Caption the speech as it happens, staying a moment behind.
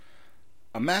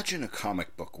Imagine a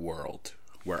comic book world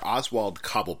where Oswald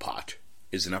Cobblepot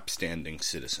is an upstanding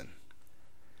citizen.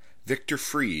 Victor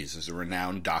Fries is a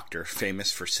renowned doctor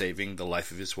famous for saving the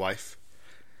life of his wife.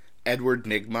 Edward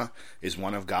Nygma is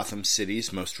one of Gotham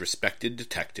City's most respected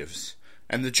detectives.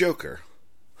 And the Joker,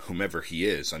 whomever he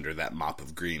is under that mop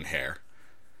of green hair,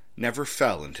 never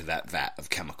fell into that vat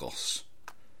of chemicals.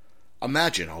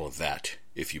 Imagine all of that,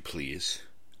 if you please,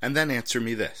 and then answer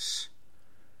me this.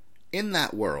 In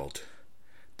that world,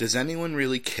 does anyone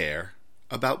really care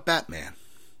about Batman?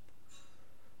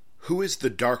 Who is the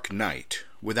Dark Knight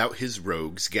without his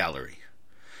rogues gallery?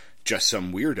 Just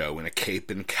some weirdo in a cape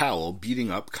and cowl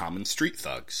beating up common street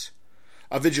thugs.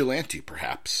 A vigilante,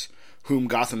 perhaps, whom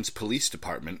Gotham's police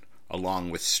department,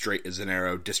 along with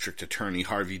straight-as-an-arrow District Attorney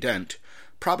Harvey Dent,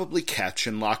 probably catch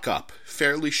and lock up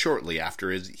fairly shortly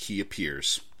after he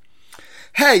appears.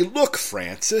 Hey, look,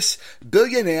 Francis!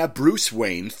 Billionaire Bruce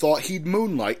Wayne thought he'd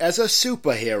moonlight as a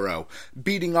superhero,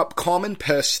 beating up common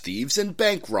purse thieves and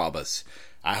bank robbers.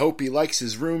 I hope he likes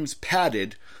his rooms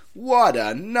padded. What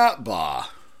a nutbar!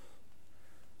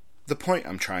 The point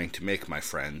I'm trying to make, my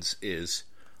friends, is,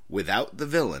 without the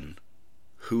villain,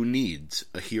 who needs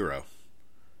a hero?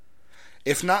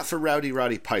 If not for Rowdy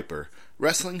Roddy Piper,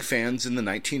 wrestling fans in the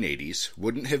 1980s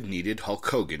wouldn't have needed Hulk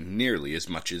Hogan nearly as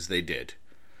much as they did.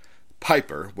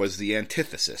 Piper was the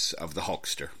antithesis of the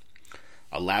Hulkster,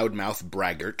 a loudmouth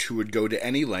braggart who would go to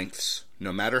any lengths,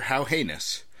 no matter how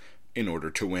heinous, in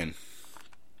order to win.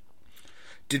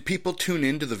 Did people tune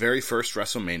in to the very first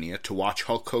WrestleMania to watch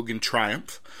Hulk Hogan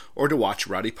triumph, or to watch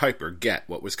Roddy Piper get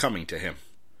what was coming to him?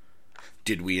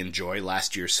 Did we enjoy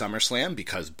last year's SummerSlam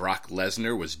because Brock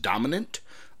Lesnar was dominant,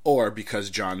 or because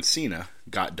John Cena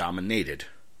got dominated?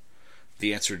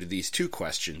 The answer to these two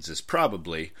questions is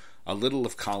probably a little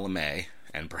of column A,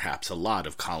 and perhaps a lot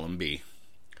of column B.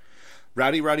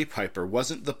 Rowdy Roddy Piper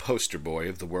wasn't the poster boy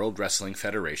of the World Wrestling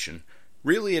Federation,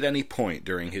 really at any point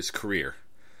during his career.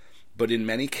 But in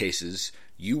many cases,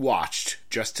 you watched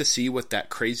just to see what that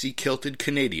crazy kilted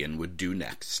Canadian would do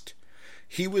next.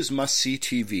 He was must-see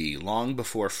TV long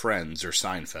before Friends or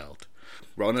Seinfeld,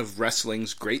 one of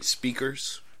wrestling's great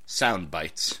speakers, sound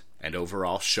bites, and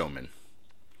overall showman.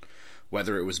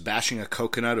 Whether it was bashing a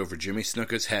coconut over Jimmy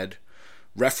Snuka's head,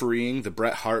 refereeing the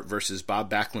Bret Hart vs.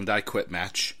 Bob Backlund I Quit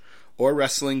match, or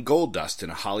wrestling Goldust in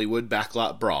a Hollywood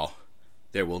backlot brawl,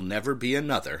 there will never be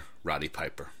another Roddy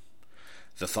Piper.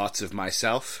 The thoughts of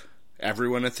myself,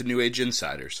 everyone at the New Age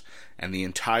Insiders, and the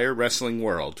entire wrestling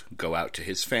world go out to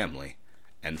his family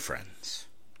and friends.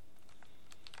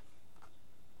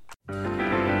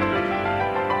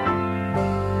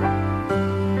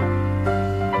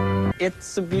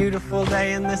 It's a beautiful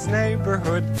day in this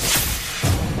neighborhood.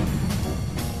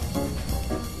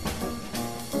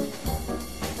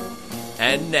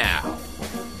 And now,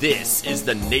 this is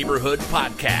the Neighborhood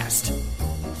Podcast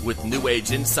with New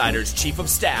Age Insiders Chief of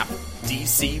Staff,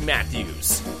 D.C.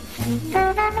 Matthews.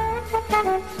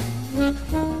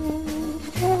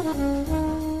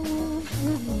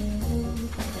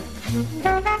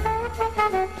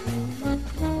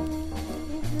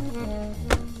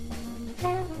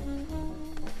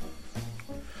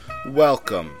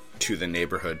 Welcome to the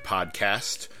Neighborhood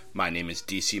Podcast. My name is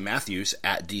D.C. Matthews,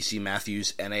 at D.C.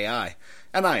 Matthews NAI,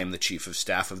 and I am the Chief of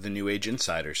Staff of the New Age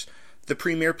Insiders, the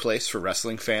premier place for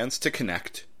wrestling fans to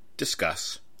connect,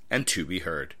 discuss, and to be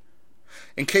heard.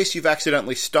 In case you've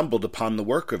accidentally stumbled upon the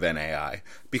work of NAI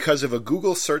because of a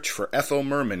Google search for Ethel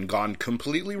Merman gone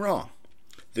completely wrong,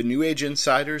 the New Age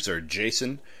Insiders are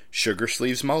Jason Sugar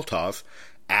Sleeves Molotov,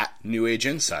 at New Age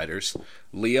Insiders,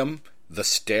 Liam the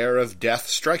Stare of Death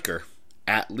Striker,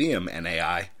 at Liam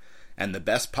NAI, and the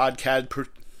best podcast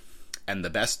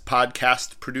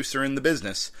producer in the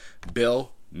business,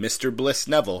 Bill Mr. Bliss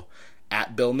Neville,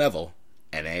 at Bill Neville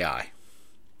NAI.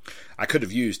 I could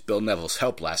have used Bill Neville's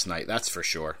help last night, that's for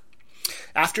sure.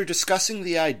 After discussing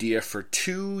the idea for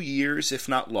 2 years, if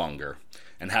not longer,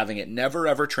 and having it never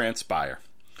ever transpire,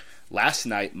 last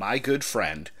night my good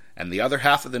friend and the other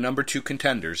half of the number 2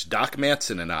 contenders, Doc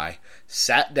Manson, and I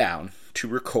sat down to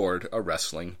record a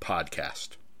wrestling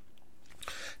podcast.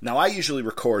 Now, I usually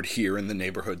record here in the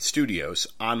neighborhood studios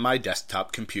on my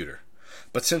desktop computer.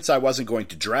 But since I wasn't going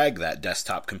to drag that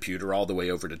desktop computer all the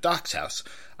way over to Doc's house,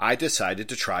 I decided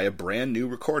to try a brand new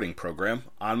recording program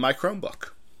on my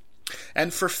Chromebook.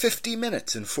 And for 50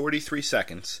 minutes and 43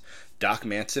 seconds, Doc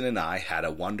Manson and I had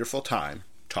a wonderful time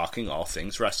talking all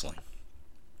things wrestling.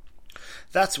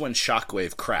 That's when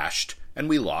Shockwave crashed, and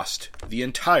we lost the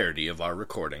entirety of our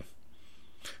recording.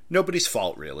 Nobody's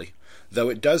fault, really, though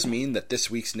it does mean that this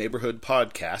week's Neighborhood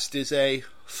Podcast is a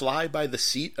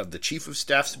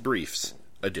fly-by-the-seat-of-the-Chief-of-Staff's briefs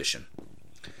edition.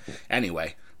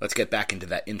 Anyway, let's get back into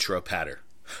that intro patter.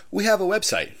 We have a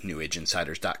website,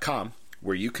 NewAgeInsiders.com,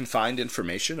 where you can find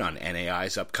information on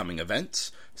NAI's upcoming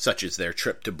events, such as their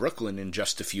trip to Brooklyn in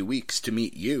just a few weeks to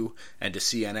meet you and to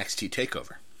see NXT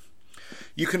TakeOver.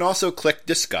 You can also click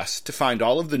Discuss to find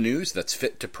all of the news that's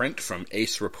fit to print from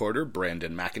ace reporter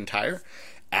Brandon McIntyre,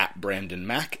 at Brandon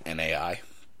Mac NAI,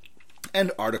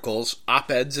 and articles,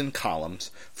 op-eds, and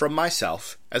columns from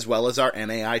myself, as well as our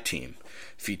NAI team,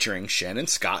 featuring Shannon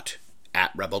Scott,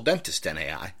 at Rebel Dentist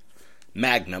NAI,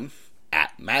 Magnum,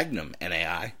 at Magnum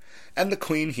NAI, and the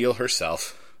Queen Heel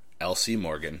herself, Elsie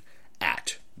Morgan,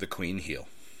 at the Queen Heel.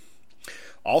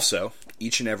 Also,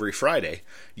 each and every Friday,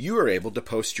 you are able to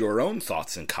post your own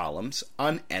thoughts and columns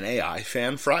on NAI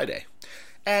Fan Friday.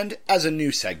 And as a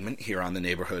new segment here on the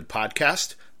Neighborhood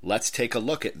Podcast, let's take a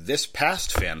look at this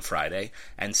past Fan Friday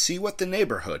and see what the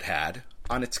neighborhood had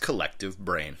on its collective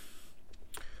brain.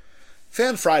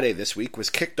 Fan Friday this week was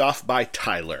kicked off by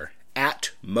Tyler,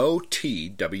 at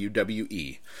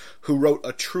MoTWWE, who wrote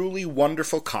a truly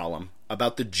wonderful column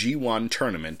about the G1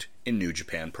 tournament in New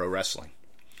Japan Pro Wrestling.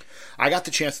 I got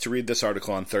the chance to read this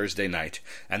article on Thursday night,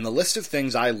 and the list of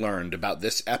things I learned about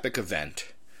this epic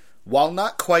event, while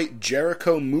not quite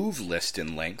Jericho move list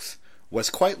in length, was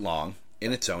quite long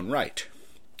in its own right.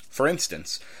 For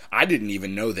instance, I didn't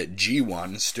even know that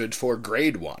G1 stood for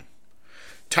Grade 1.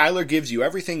 Tyler gives you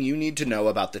everything you need to know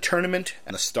about the tournament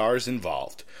and the stars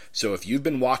involved, so if you've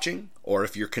been watching, or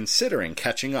if you're considering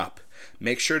catching up,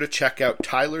 make sure to check out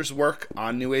Tyler's work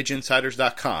on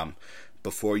NewAgeInsiders.com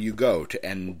before you go to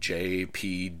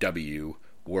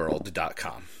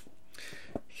njpwworld.com.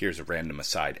 Here's a random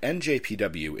aside.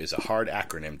 NJPW is a hard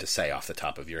acronym to say off the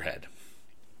top of your head.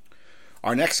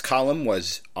 Our next column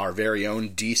was our very own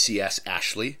DCS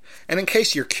Ashley, and in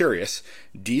case you're curious,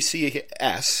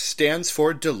 DCS stands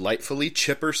for Delightfully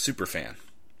Chipper Superfan.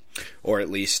 Or at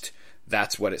least,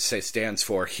 that's what it stands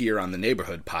for here on the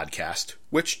Neighborhood Podcast,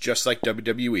 which, just like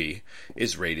WWE,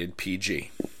 is rated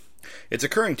PG. It's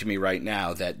occurring to me right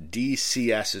now that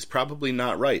DCS is probably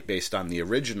not right based on the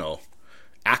original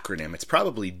acronym. It's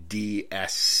probably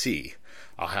DSC.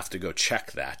 I'll have to go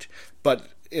check that. But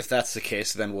if that's the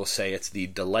case, then we'll say it's the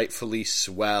Delightfully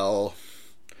Swell,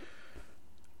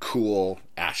 Cool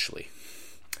Ashley.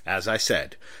 As I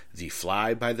said, the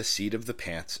fly by the seat of the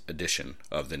pants edition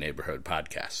of the Neighborhood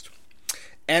Podcast.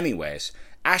 Anyways,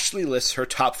 Ashley lists her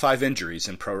top 5 injuries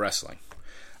in pro wrestling.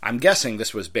 I'm guessing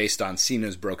this was based on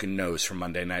Cena's broken nose from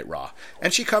Monday Night Raw,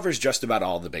 and she covers just about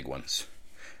all the big ones.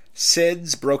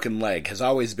 Sid's broken leg has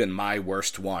always been my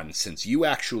worst one, since you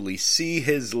actually see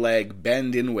his leg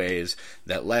bend in ways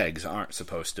that legs aren't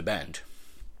supposed to bend.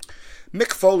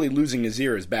 Mick Foley losing his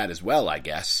ear is bad as well, I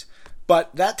guess,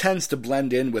 but that tends to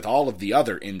blend in with all of the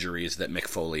other injuries that Mick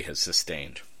Foley has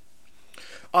sustained.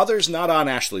 Others not on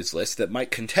Ashley's list that might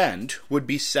contend would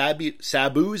be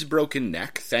Sabu's broken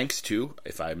neck, thanks to,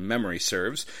 if my memory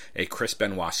serves, a Chris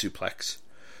Benoit suplex,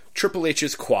 Triple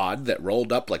H's quad that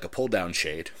rolled up like a pull-down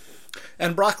shade,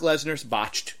 and Brock Lesnar's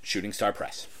botched shooting star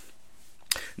press.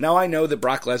 Now I know that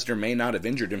Brock Lesnar may not have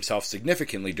injured himself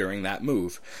significantly during that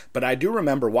move, but I do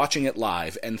remember watching it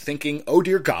live and thinking, oh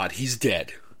dear God, he's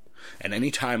dead. And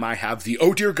any time I have the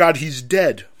oh dear God, he's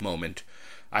dead moment,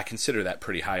 I consider that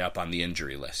pretty high up on the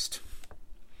injury list.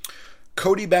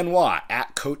 Cody Benoit,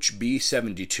 at Coach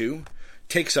B72,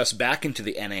 takes us back into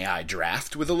the NAI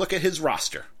draft with a look at his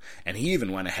roster, and he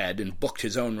even went ahead and booked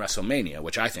his own WrestleMania,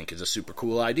 which I think is a super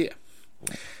cool idea.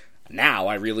 Now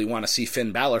I really want to see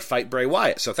Finn Balor fight Bray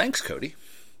Wyatt, so thanks, Cody.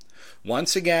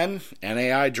 Once again,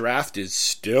 NAI draft is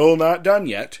still not done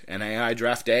yet. NAI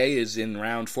draft A is in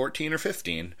round 14 or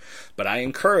 15, but I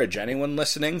encourage anyone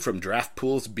listening from draft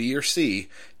pools B or C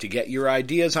to get your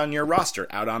ideas on your roster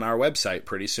out on our website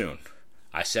pretty soon.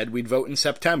 I said we'd vote in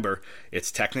September.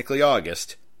 It's technically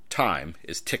August. Time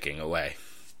is ticking away.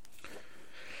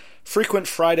 Frequent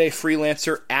Friday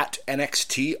freelancer at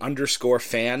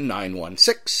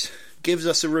NXT_fan916 gives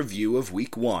us a review of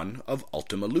Week 1 of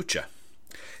Ultima Lucha.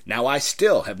 Now, I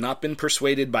still have not been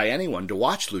persuaded by anyone to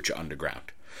watch Lucha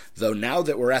Underground, though now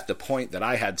that we're at the point that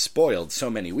I had spoiled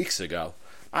so many weeks ago,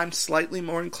 I'm slightly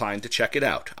more inclined to check it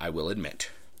out, I will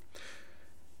admit.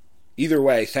 Either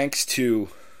way, thanks to,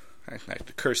 it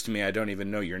occurs to me I don't even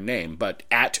know your name, but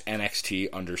at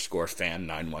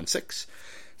NXT_fan916,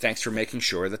 thanks for making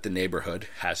sure that the neighborhood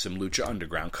has some Lucha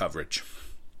Underground coverage.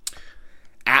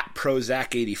 At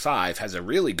Prozac85 has a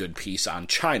really good piece on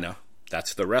China,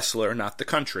 that's the wrestler, not the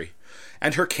country,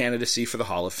 and her candidacy for the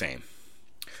Hall of Fame.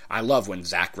 I love when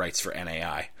Zach writes for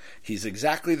NAI. He's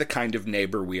exactly the kind of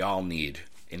neighbor we all need.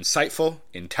 Insightful,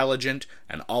 intelligent,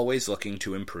 and always looking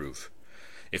to improve.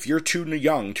 If you're too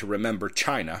young to remember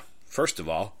China, first of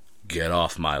all, get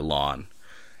off my lawn.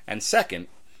 And second,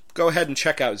 go ahead and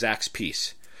check out Zach's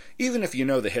piece. Even if you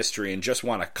know the history and just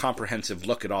want a comprehensive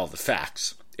look at all the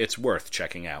facts, it's worth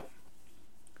checking out.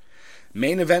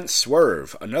 Main Event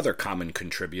Swerve, another common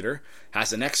contributor,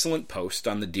 has an excellent post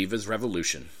on the Divas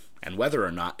Revolution, and whether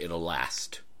or not it'll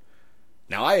last.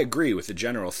 Now, I agree with the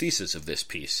general thesis of this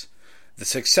piece. The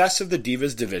success of the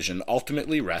Divas division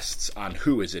ultimately rests on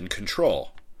who is in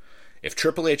control. If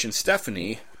Triple H and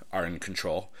Stephanie are in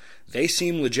control, they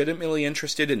seem legitimately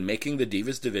interested in making the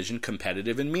Divas division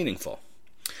competitive and meaningful.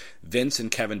 Vince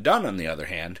and Kevin Dunn, on the other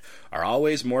hand, are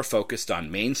always more focused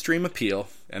on mainstream appeal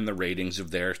and the ratings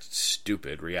of their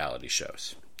stupid reality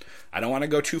shows. I don't want to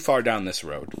go too far down this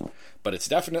road, but it's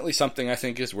definitely something I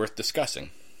think is worth discussing.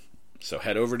 So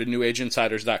head over to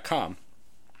NewAgeInsiders.com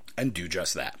and do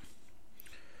just that.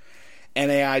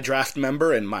 NAI draft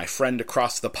member and my friend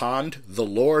across the pond, the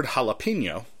Lord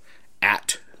Jalapeno,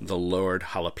 at the Lord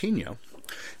Jalapeno,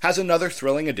 has another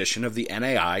thrilling edition of the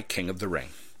NAI King of the Ring.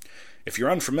 If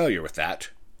you're unfamiliar with that,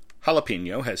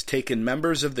 Jalapeno has taken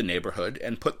members of the neighborhood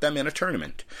and put them in a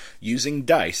tournament, using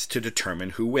dice to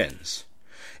determine who wins.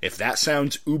 If that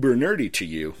sounds uber nerdy to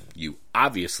you, you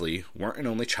obviously weren't an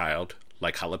only child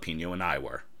like Jalapeno and I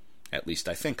were. At least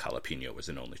I think Jalapeno was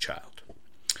an only child.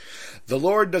 The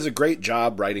Lord does a great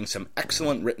job writing some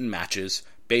excellent written matches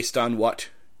based on what,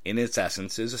 in its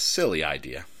essence, is a silly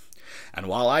idea. And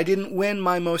while I didn't win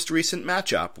my most recent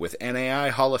matchup with NAI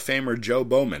Hall of Famer Joe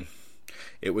Bowman,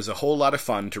 it was a whole lot of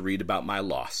fun to read about my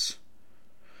loss.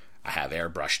 I have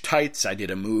airbrushed tights, I did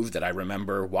a move that I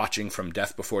remember watching from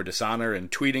Death Before Dishonor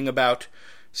and tweeting about.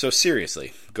 So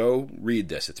seriously, go read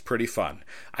this, it's pretty fun.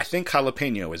 I think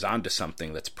Jalapeno is onto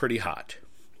something that's pretty hot.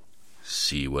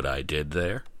 See what I did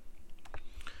there?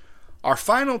 Our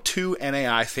final two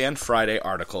NAI Fan Friday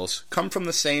articles come from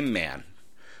the same man,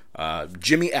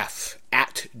 Jimmy F.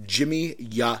 at Jimmy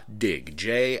Ya Dig,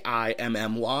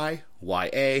 JIMMYYADIG.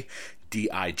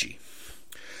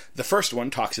 The first one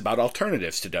talks about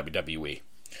alternatives to WWE.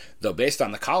 Though based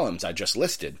on the columns I just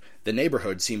listed, the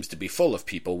neighborhood seems to be full of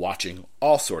people watching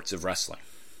all sorts of wrestling.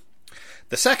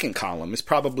 The second column is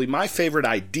probably my favorite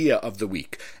idea of the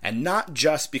week, and not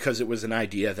just because it was an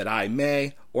idea that I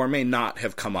may or may not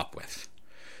have come up with.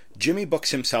 Jimmy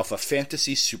books himself a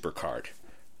fantasy supercard,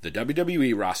 the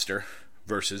WWE roster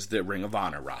versus the Ring of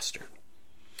Honor roster.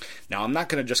 Now, I'm not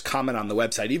going to just comment on the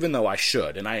website, even though I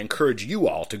should, and I encourage you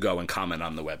all to go and comment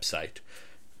on the website.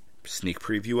 Sneak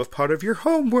preview of part of your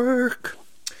homework.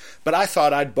 But I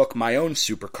thought I'd book my own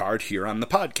supercard here on the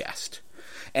podcast.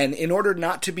 And in order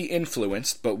not to be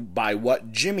influenced by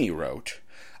what Jimmy wrote,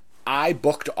 I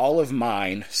booked all of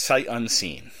mine sight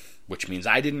unseen, which means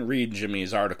I didn't read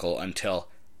Jimmy's article until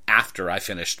after I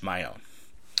finished my own.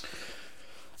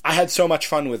 I had so much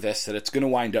fun with this that it's going to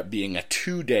wind up being a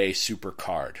 2-day super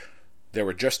card. There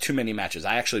were just too many matches.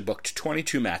 I actually booked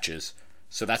 22 matches,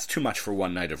 so that's too much for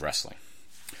one night of wrestling.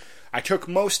 I took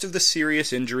most of the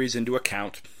serious injuries into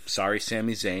account. Sorry,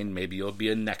 Sami Zayn, maybe you'll be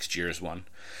in next year's one.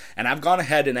 And I've gone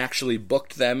ahead and actually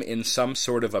booked them in some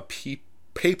sort of a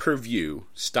pay-per-view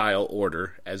style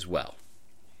order as well.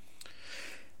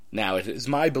 Now, it is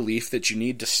my belief that you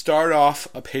need to start off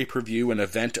a pay-per-view and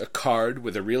event a card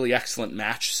with a really excellent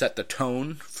match, set the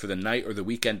tone for the night or the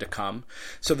weekend to come.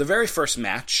 So the very first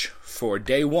match for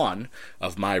day one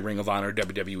of my Ring of Honor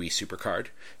WWE Supercard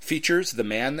features the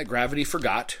man that gravity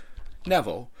forgot,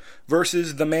 Neville,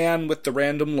 versus the man with the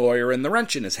random lawyer and the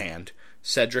wrench in his hand,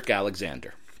 Cedric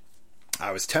Alexander.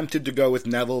 I was tempted to go with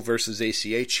Neville versus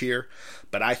ACH here,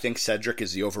 but I think Cedric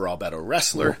is the overall better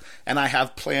wrestler, and I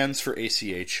have plans for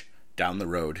ACH down the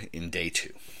road in day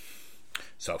 2.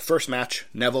 So, first match,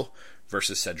 Neville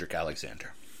versus Cedric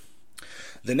Alexander.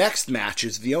 The next match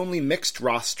is the only mixed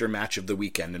roster match of the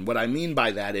weekend, and what I mean by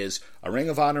that is a Ring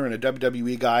of Honor and a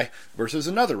WWE guy versus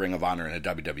another Ring of Honor and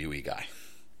a WWE guy.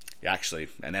 Actually,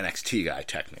 an NXT guy,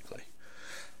 technically.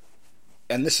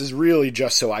 And this is really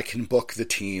just so I can book the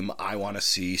team I want to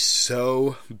see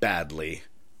so badly.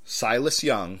 Silas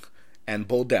Young and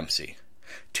Bull Dempsey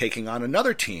taking on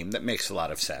another team that makes a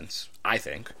lot of sense, I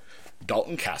think,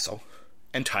 Dalton Castle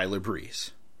and Tyler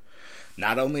Breeze.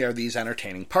 Not only are these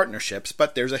entertaining partnerships,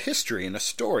 but there's a history and a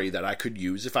story that I could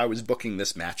use if I was booking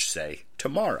this match, say,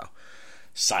 tomorrow.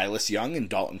 Silas Young and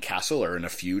Dalton Castle are in a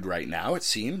feud right now, it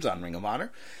seems, on Ring of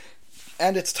Honor.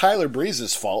 And it's Tyler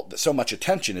Breeze's fault that so much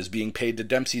attention is being paid to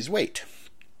Dempsey's weight.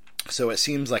 So it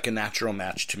seems like a natural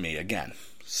match to me again.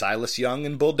 Silas Young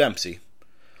and Bull Dempsey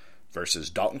versus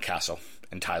Dalton Castle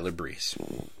and Tyler Breeze.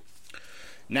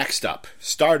 Next up,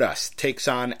 Stardust takes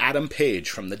on Adam Page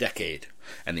from The Decade.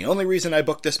 And the only reason I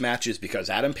booked this match is because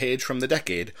Adam Page from the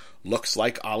Decade looks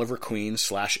like Oliver Queen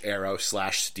 / Arrow /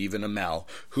 Stephen Amell,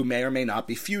 who may or may not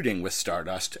be feuding with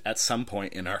Stardust at some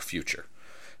point in our future.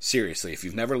 Seriously, if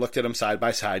you've never looked at them side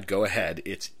by side, go ahead.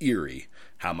 It's eerie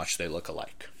how much they look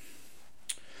alike.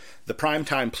 The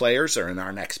Primetime Players are in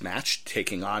our next match,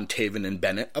 taking on Taven and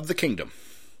Bennett of the Kingdom.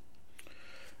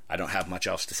 I don't have much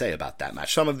else to say about that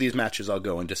match. Some of these matches I'll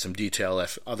go into some detail.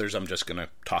 If others, I'm just going to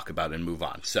talk about and move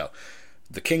on. So,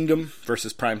 the Kingdom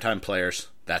versus Primetime Players,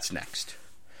 that's next.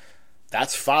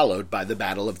 That's followed by the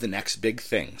battle of the next big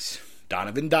things.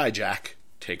 Donovan Dijak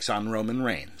takes on Roman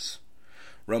Reigns.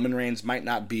 Roman Reigns might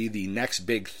not be the next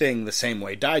big thing the same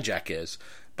way Dijak is,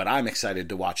 but I'm excited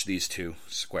to watch these two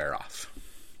square off.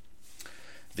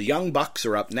 The Young Bucks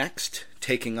are up next,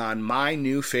 taking on my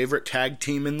new favorite tag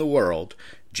team in the world,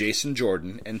 Jason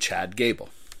Jordan and Chad Gable.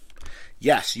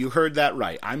 Yes, you heard that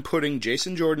right. I'm putting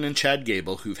Jason Jordan and Chad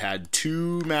Gable, who've had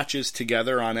 2 matches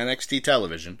together on NXT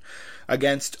television,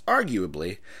 against,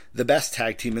 arguably, the best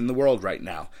tag team in the world right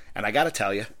now. And I gotta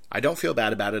tell you, I don't feel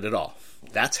bad about it at all.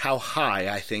 That's how high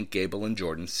I think Gable and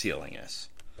Jordan's ceiling is.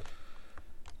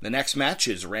 The next match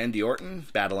is Randy Orton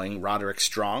battling Roderick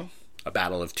Strong, a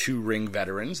battle of 2 ring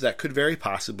veterans that could very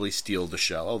possibly steal the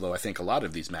show, although I think a lot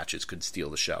of these matches could steal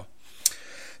the show.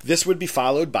 This would be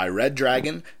followed by Red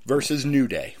Dragon versus New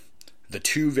Day, the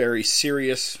 2 very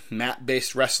serious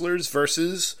mat-based wrestlers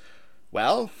versus,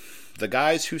 well, the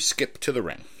guys who skip to the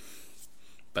ring.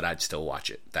 But I'd still watch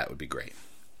it. That would be great.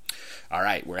 All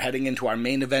right, we're heading into our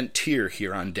main event tier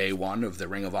here on day 1 of the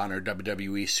Ring of Honor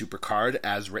WWE Supercard,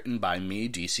 as written by me,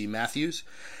 DC Matthews.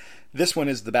 This one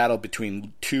is the battle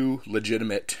between 2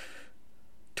 legitimate,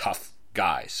 tough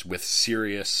guys with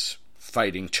serious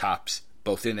fighting chops,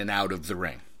 both in and out of the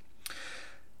ring.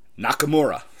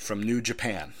 Nakamura from New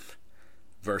Japan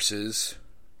versus,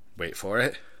 wait for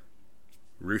it,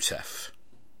 Rusev.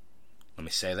 Let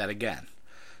me say that again.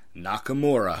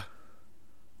 Nakamura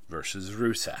versus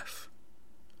Rusev.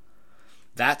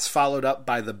 That's followed up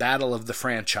by the Battle of the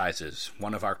Franchises,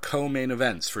 one of our co-main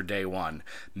events for day 1.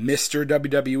 Mr.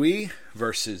 WWE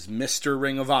versus Mr.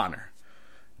 Ring of Honor.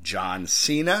 John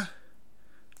Cena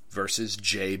versus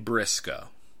Jay Briscoe.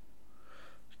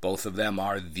 Both of them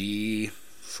are the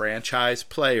franchise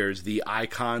players, the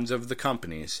icons of the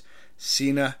companies.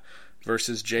 Cena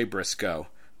versus Jay Briscoe,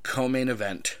 co-main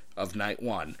event of night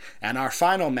 1. And our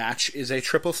final match is a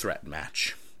triple threat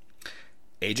match.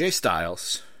 AJ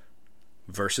Styles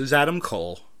versus Adam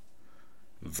Cole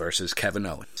versus Kevin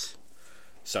Owens.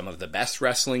 Some of the best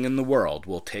wrestling in the world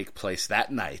will take place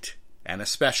that night, and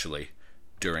especially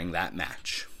during that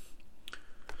match.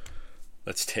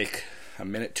 Let's take a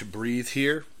minute to breathe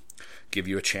here. Give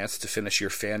you a chance to finish your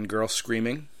fangirl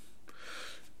screaming.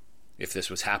 If this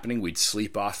was happening, we'd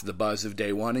sleep off the buzz of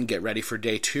day 1 and get ready for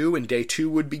day 2, and day 2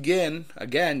 would begin.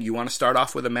 Again, you want to start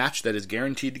off with a match that is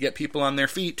guaranteed to get people on their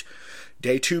feet.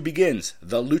 Day 2 begins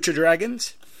the Lucha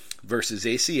Dragons versus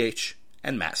ACH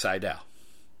and Matt Sydal.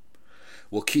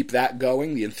 We'll keep that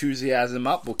going, the enthusiasm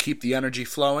up, we'll keep the energy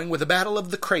flowing with a battle of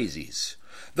the crazies.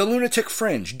 The Lunatic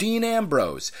Fringe, Dean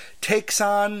Ambrose, takes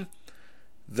on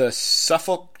the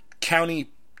Suffolk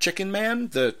County Chicken Man,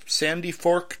 the Sandy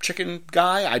Fork Chicken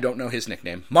guy, I don't know his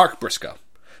nickname, Mark Briscoe.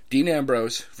 Dean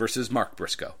Ambrose versus Mark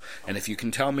Briscoe. And if you can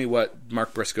tell me what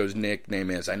Mark Briscoe's nickname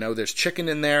is, I know there's chicken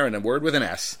in there and a word with an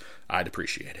S, I'd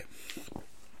appreciate it.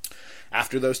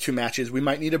 After those 2 matches, we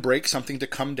might need a break, something to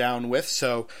come down with,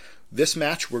 so this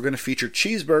match we're going to feature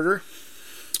Cheeseburger.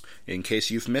 In case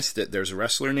you've missed it, there's a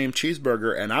wrestler named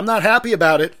Cheeseburger, and I'm not happy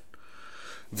about it.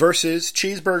 Versus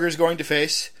Cheeseburger's going to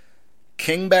face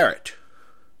King Barrett.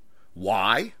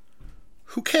 Why?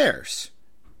 Who cares?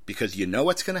 Because you know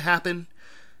what's going to happen?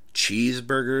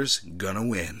 Cheeseburger's gonna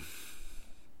win.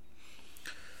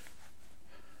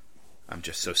 I'm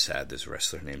just so sad there's a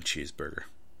wrestler named Cheeseburger.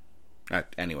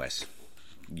 Anyways,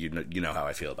 you know how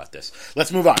I feel about this.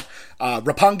 Let's move on.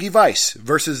 Roppongi Vice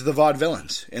versus the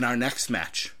Vaudevillains in our next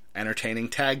match. Entertaining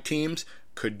tag teams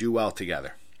could do well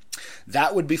together.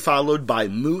 That would be followed by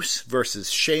Moose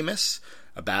versus Sheamus,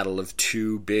 a battle of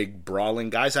 2 big brawling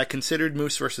guys. I considered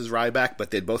Moose versus Ryback,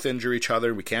 but they'd both injure each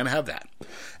other. We can't have that.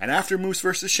 And after Moose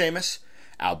versus Sheamus,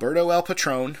 Alberto El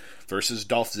Patron versus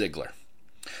Dolph Ziggler.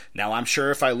 Now, I'm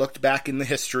sure if I looked back in the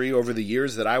history over the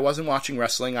years that I wasn't watching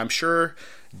wrestling, I'm sure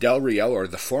Del Rio, or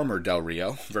the former Del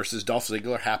Rio, versus Dolph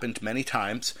Ziggler happened many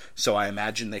times, so I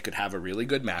imagine they could have a really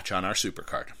good match on our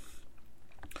Supercard.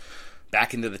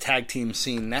 Back into the tag team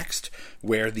scene next,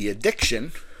 where The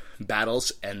Addiction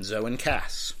battles Enzo and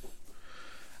Cass.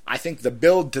 I think the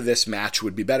build to this match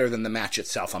would be better than the match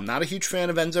itself. I'm not a huge fan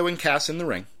of Enzo and Cass in the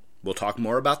ring. We'll talk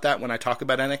more about that when I talk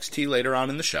about NXT later on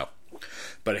in the show.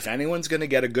 But if anyone's going to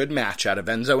get a good match out of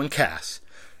Enzo and Cass,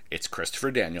 it's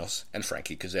Christopher Daniels and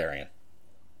Frankie Kazarian.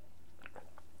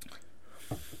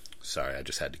 Sorry, I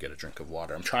just had to get a drink of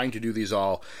water. I'm trying to do these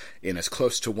all in as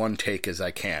close to one take as I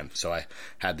can, so I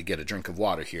had to get a drink of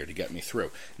water here to get me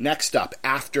through. Next up,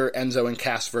 after Enzo and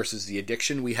Cass versus The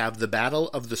Addiction, we have the Battle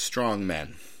of the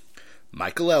Strongmen.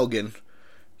 Michael Elgin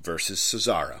versus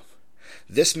Cesaro.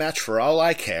 This match, for all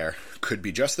I care, could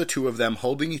be just the two of them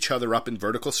holding each other up in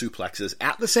vertical suplexes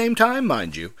at the same time,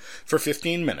 mind you, for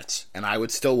 15 minutes, and I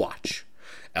would still watch.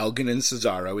 Elgin and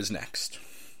Cesaro is next.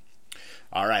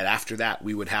 All right, after that,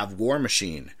 we would have War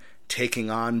Machine taking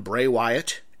on Bray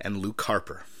Wyatt and Luke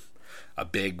Harper. A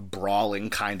big, brawling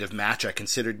kind of match. I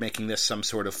considered making this some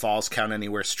sort of Falls Count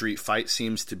Anywhere street fight.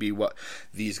 Seems to be what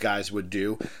these guys would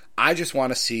do. I just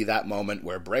want to see that moment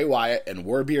where Bray Wyatt and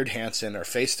Warbeard Hansen are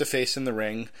face-to-face in the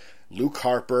ring. Luke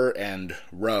Harper and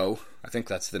Rowe, I think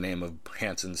that's the name of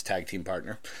Hansen's tag team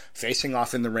partner, facing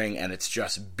off in the ring, and it's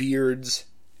just beards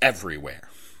everywhere.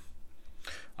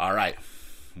 All right,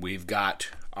 we've got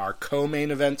our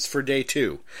co-main events for day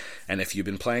 2. And if you've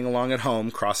been playing along at home,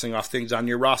 crossing off things on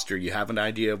your roster, you have an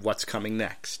idea of what's coming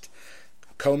next.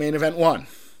 Co-main event 1.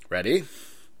 Ready?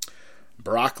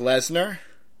 Brock Lesnar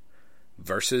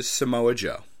versus Samoa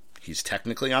Joe. He's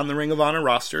technically on the Ring of Honor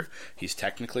roster. He's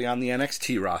technically on the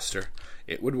NXT roster.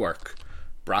 It would work.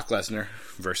 Brock Lesnar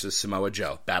versus Samoa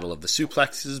Joe. Battle of the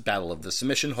suplexes, battle of the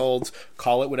submission holds,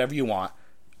 call it whatever you want.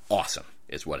 Awesome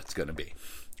is what it's going to be.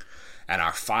 And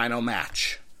our final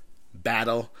match,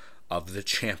 Battle of the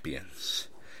Champions.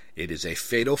 It is a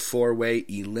fatal 4-way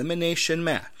elimination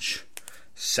match.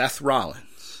 Seth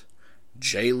Rollins,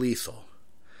 Jay Lethal,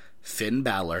 Finn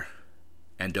Balor,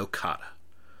 and Okada.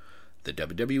 The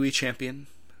WWE Champion,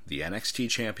 the NXT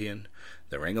Champion,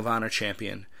 the Ring of Honor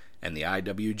Champion, and the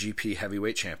IWGP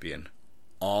Heavyweight Champion,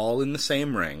 all in the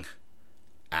same ring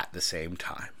at the same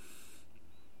time.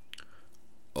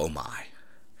 Oh my.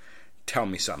 Tell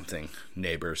me something,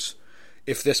 neighbors.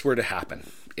 If this were to happen,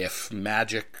 if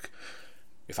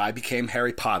I became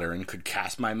Harry Potter and could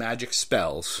cast my magic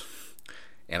spells,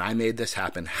 and I made this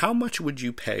happen, how much would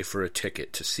you pay for a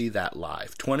ticket to see that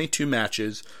live? 22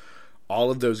 matches,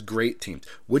 all of those great teams.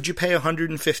 Would you pay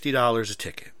 $150 a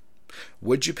ticket?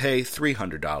 Would you pay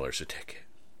 $300 a ticket?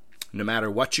 No matter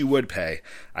what you would pay,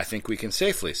 I think we can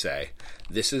safely say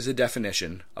this is a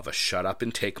definition of a shut up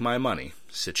and take my money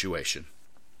situation.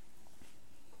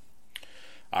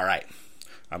 All right,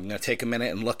 I'm going to take a minute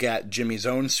and look at Jimmy's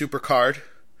own supercard.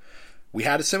 We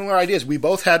had similar ideas. We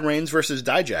both had Reigns versus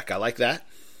Dijak. I like that.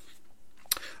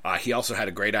 He also had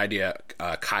a great idea,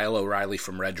 Kyle O'Reilly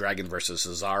from Red Dragon versus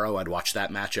Cesaro. I'd watch that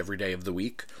match every day of the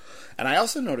week. And I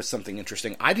also noticed something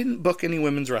interesting. I didn't book any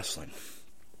women's wrestling.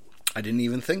 I didn't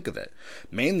even think of it.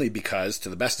 Mainly because, to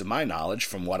the best of my knowledge,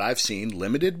 from what I've seen,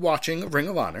 limited watching of Ring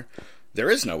of Honor,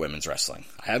 there is no women's wrestling.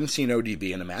 I haven't seen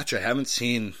ODB in a match. I haven't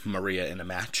seen Maria in a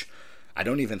match. I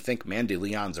don't even think Mandy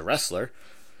Leon's a wrestler.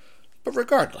 But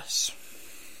regardless,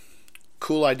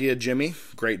 cool idea, Jimmy.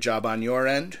 Great job on your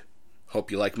end.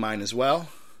 Hope you like mine as well.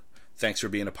 Thanks for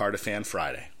being a part of Fan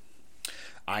Friday.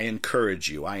 I encourage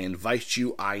you, I invite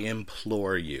you, I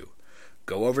implore you.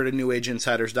 Go over to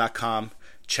NewAgeInsiders.com.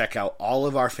 Check out all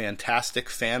of our fantastic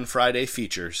Fan Friday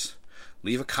features.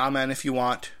 Leave a comment if you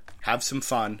want. Have some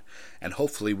fun, and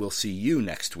hopefully we'll see you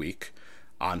next week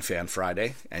on Fan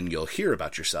Friday, and you'll hear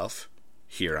about yourself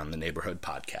here on the Neighborhood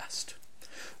Podcast.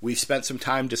 We've spent some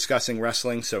time discussing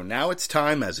wrestling, so now it's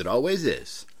time, as it always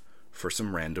is, for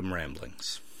some random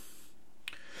ramblings.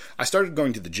 I started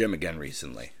going to the gym again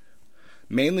recently,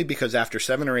 mainly because after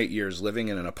 7 or 8 years living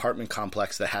in an apartment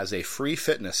complex that has a free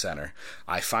fitness center,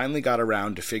 I finally got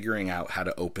around to figuring out how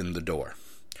to open the door.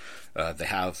 They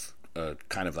have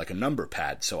kind of like a number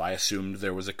pad, so I assumed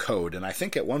there was a code, and I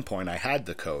think at one point I had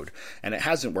the code, and it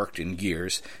hasn't worked in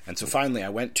years, and so finally I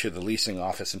went to the leasing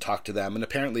office and talked to them, and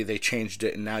apparently they changed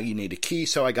it, and now you need a key,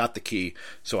 so I got the key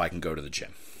so I can go to the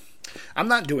gym. I'm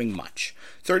not doing much.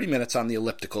 30 minutes on the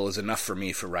elliptical is enough for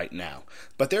me for right now,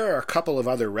 but there are a couple of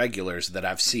other regulars that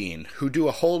I've seen who do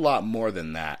a whole lot more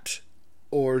than that,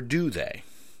 or do they?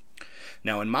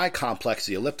 Now, in my complex,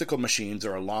 the elliptical machines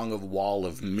are along a wall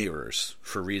of mirrors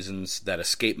for reasons that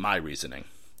escape my reasoning.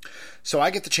 So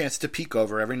I get the chance to peek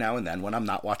over every now and then when I'm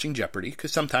not watching Jeopardy,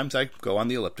 because sometimes I go on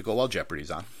the elliptical while Jeopardy's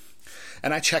on.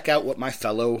 And I check out what my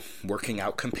fellow working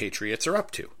out compatriots are up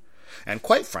to. And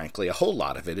quite frankly, a whole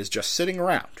lot of it is just sitting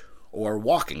around, or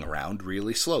walking around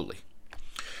really slowly.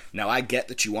 Now, I get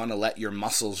that you want to let your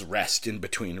muscles rest in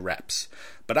between reps,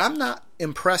 but I'm not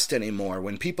impressed anymore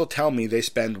when people tell me they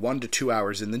spend 1 to 2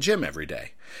 hours in the gym every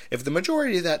day. If the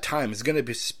majority of that time is going to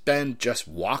be spent just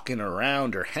walking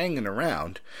around or hanging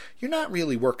around, you're not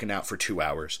really working out for 2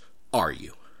 hours, are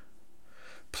you?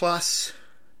 Plus,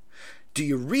 do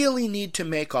you really need to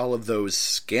make all of those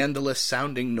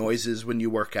scandalous-sounding noises when you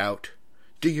work out?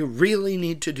 Do you really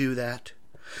need to do that?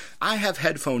 I have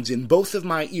headphones in both of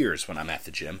my ears when I'm at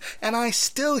the gym, and I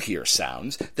still hear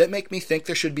sounds that make me think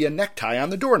there should be a necktie on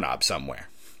the doorknob somewhere.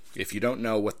 If you don't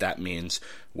know what that means,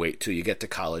 wait till you get to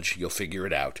college, you'll figure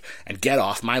it out, and get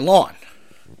off my lawn.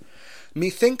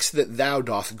 Methinks that thou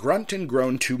doth grunt and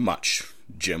groan too much,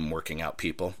 gym working out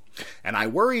people, and I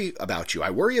worry about you. I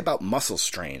worry about muscle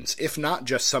strains, if not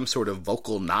just some sort of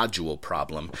vocal nodule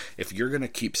problem, if you're going to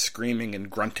keep screaming and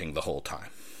grunting the whole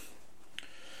time.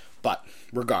 But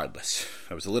regardless,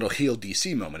 it was a little heel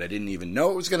DC moment. I didn't even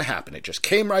know it was going to happen. It just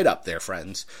came right up there,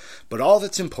 friends. But all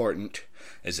that's important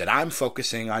is that I'm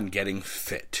focusing on getting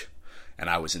fit. And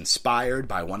I was inspired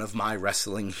by one of my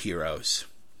wrestling heroes.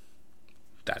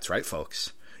 That's right,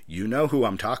 folks. You know who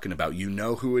I'm talking about. You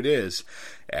know who it is.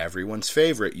 Everyone's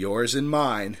favorite, yours and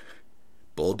mine,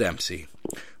 Bull Dempsey.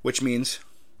 Which means,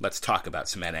 let's talk about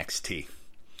some NXT.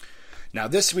 Now,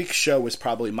 this week's show was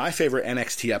probably my favorite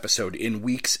NXT episode in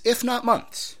weeks, if not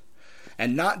months.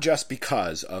 And not just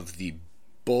because of the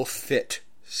Bull Fit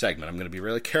segment. I'm going to be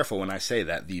really careful when I say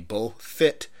that. The Bull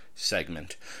Fit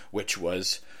segment, which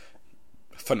was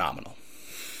phenomenal.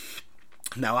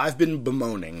 Now, I've been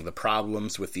bemoaning the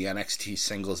problems with the NXT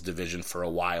singles division for a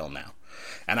while now.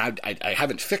 And I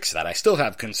haven't fixed that. I still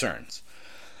have concerns.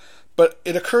 But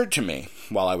it occurred to me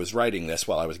while I was writing this,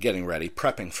 while I was getting ready,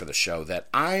 prepping for the show, that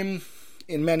I'm,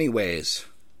 in many ways,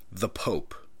 the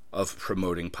Pope of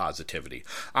promoting positivity.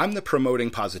 I'm the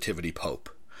promoting positivity Pope.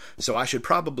 So I should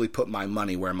probably put my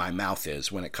money where my mouth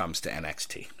is when it comes to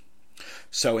NXT.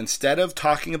 So instead of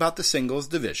talking about the singles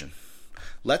division,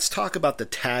 let's talk about the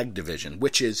tag division,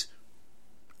 which is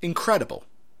incredible.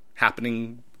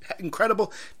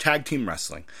 Incredible tag team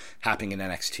wrestling happening in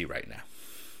NXT right now.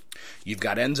 You've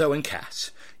got Enzo and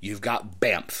Cass. You've got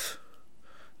Bamf.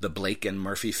 The Blake and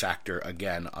Murphy factor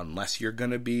again. Unless you're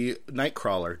going to be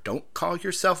Nightcrawler, don't call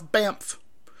yourself Bamf.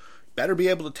 Better be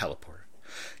able to teleport.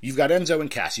 You've got Enzo and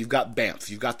Cass. You've got Bamf.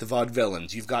 You've got the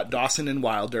Vaudevillains. You've got Dawson and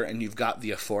Wilder. And you've got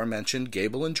the aforementioned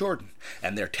Gable and Jordan.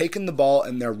 And they're taking the ball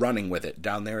and they're running with it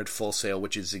down there at Full Sail,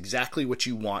 which is exactly what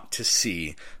you want to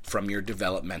see from your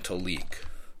developmental league.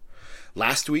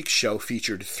 Last week's show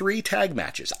featured 3 tag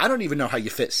matches. I don't even know how you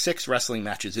fit 6 wrestling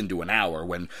matches into an hour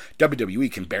when WWE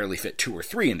can barely fit 2 or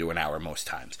 3 into an hour most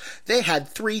times. They had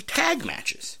 3 tag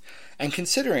matches. And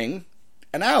considering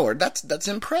an hour, that's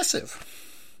impressive.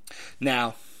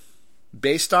 Now,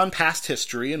 based on past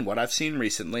history and what I've seen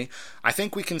recently, I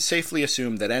think we can safely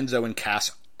assume that Enzo and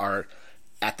Cass are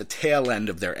at the tail end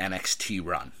of their NXT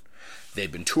run.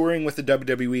 They've been touring with the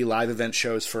WWE live event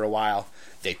shows for a while.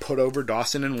 They put over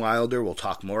Dawson and Wilder. We'll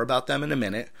talk more about them in a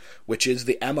minute, which is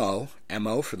the MO.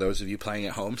 MO, for those of you playing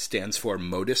at home, stands for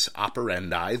modus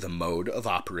operandi, the mode of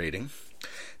operating.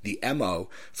 The MO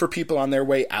for people on their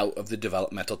way out of the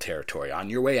developmental territory. On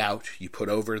your way out, you put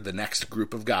over the next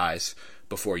group of guys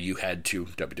before you head to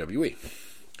WWE.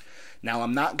 Now,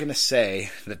 I'm not going to say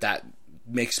that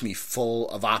makes me full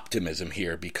of optimism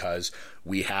here because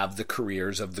we have the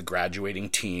careers of the graduating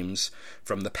teams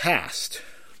from the past.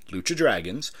 Lucha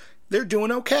Dragons, they're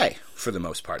doing okay for the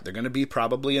most part. They're going to be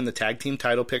probably in the tag team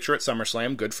title picture at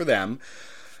SummerSlam. Good for them.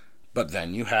 But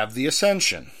then you have the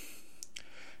Ascension.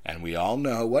 And we all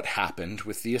know what happened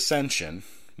with the Ascension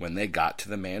when they got to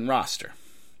the main roster.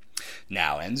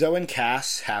 Now, Enzo and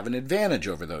Cass have an advantage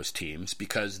over those teams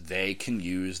because they can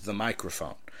use the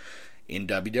microphone. In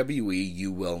WWE,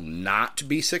 you will not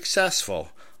be successful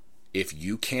if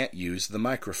you can't use the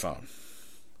microphone.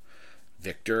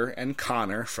 Victor and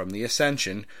Connor from the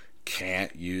Ascension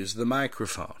can't use the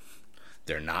microphone.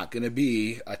 They're not going to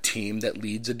be a team that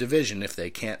leads a division if they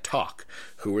can't talk.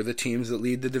 Who are the teams that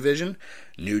lead the division?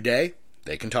 New Day,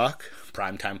 they can talk.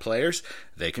 Primetime Players,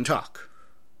 they can talk.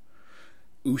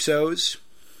 Usos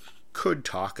could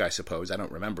talk, I suppose. I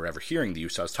don't remember ever hearing the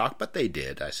Usos talk, but they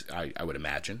did, I would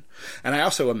imagine. And I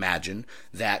also imagine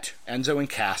that Enzo and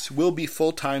Cass will be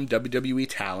full-time WWE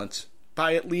talents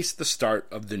by at least the start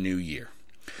of the new year.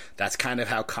 That's kind of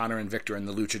how Connor and Victor and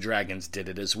the Lucha Dragons did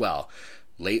it as well.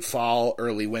 Late fall,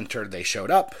 early winter, they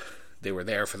showed up. They were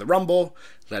there for the Rumble,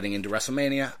 leading into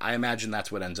WrestleMania. I imagine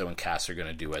that's what Enzo and Cass are going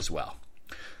to do as well.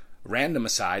 Random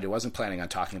aside, I wasn't planning on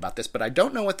talking about this, but I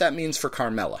don't know what that means for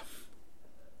Carmella.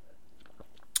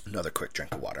 Another quick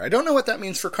drink of water. I don't know what that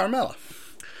means for Carmella.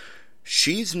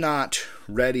 she's not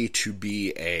ready to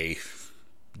be a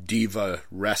diva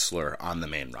wrestler on the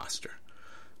main roster.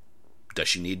 Does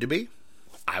she need to be?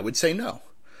 I would say no.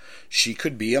 She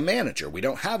could be a manager. We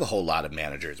don't have a whole lot of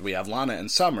managers. We have Lana and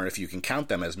Summer, if you can count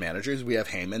them as managers. We have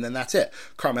Heyman, and that's it.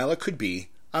 Carmella could be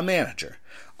a manager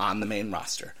on the main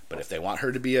roster. But if they want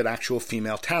her to be an actual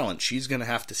female talent, she's going to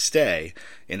have to stay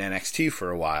in NXT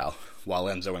for a while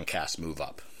Enzo and Cass move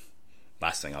up.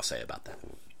 Last thing I'll say about that.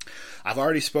 I've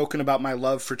already spoken about my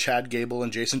love for Chad Gable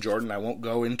and Jason Jordan. I won't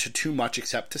go into too much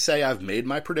except to say I've made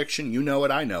my prediction. You know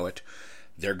it, I know it.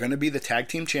 They're going to be the tag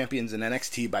team champions in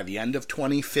NXT by the end of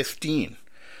 2015.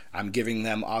 I'm giving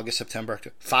them August, September,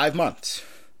 October, 5 months.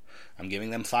 I'm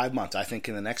giving them 5 months. I think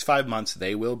in the next 5 months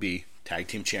they will be tag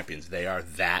team champions. They are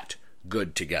that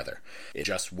good together. It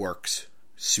just works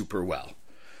super well.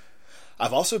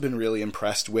 I've also been really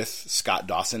impressed with Scott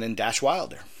Dawson and Dash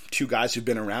Wilder. Two guys who've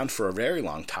been around for a very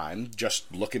long time,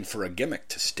 just looking for a gimmick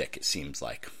to stick, it seems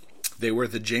like. They were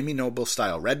the Jamie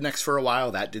Noble-style rednecks for a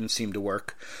while. That didn't seem to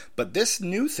work. But this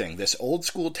new thing, this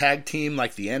old-school tag team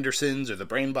like the Andersons or the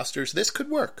Brainbusters, this could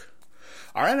work.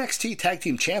 Our NXT tag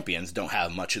team champions don't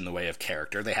have much in the way of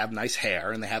character. They have nice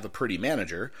hair, and they have a pretty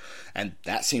manager, and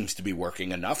that seems to be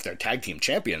working enough. They're tag team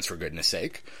champions, for goodness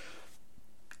sake.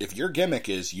 If your gimmick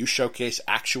is you showcase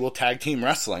actual tag team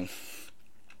wrestling,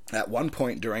 at one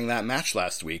point during that match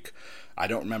last week, I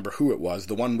don't remember who it was,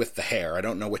 the one with the hair, I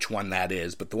don't know which one that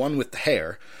is, but the one with the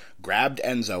hair grabbed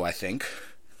Enzo, I think,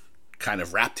 kind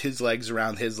of wrapped his legs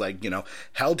around his leg,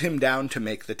 held him down to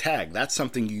make the tag. That's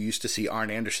something you used to see Arn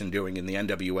Anderson doing in the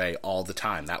NWA all the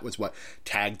time. That was what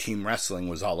tag team wrestling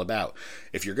was all about.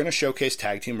 If you're going to showcase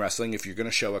tag team wrestling, if you're going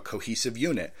to show a cohesive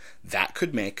unit, that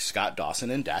could make Scott Dawson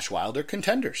and Dash Wilder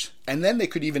contenders. And then they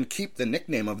could even keep the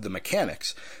nickname of the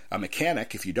Mechanics. A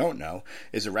mechanic, if you don't know,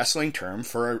 is a wrestling term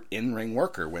for an in-ring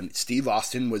worker. When Steve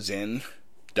Austin was in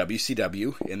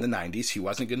WCW in the 90s, he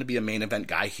wasn't going to be a main event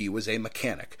guy. He was a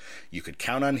mechanic. You could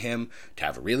count on him to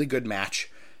have a really good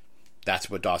match. That's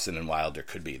what Dawson and Wilder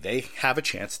could be. They have a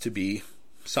chance to be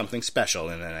something special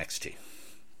in NXT.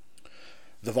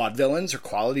 The Vaudevillains are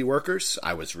quality workers.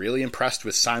 I was really impressed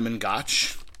with Simon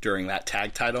Gotch during that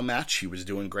tag title match. He was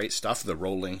doing great stuff. The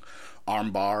rolling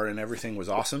armbar and everything was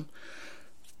awesome.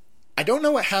 I don't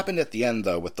know what happened at the end,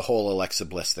 though, with the whole Alexa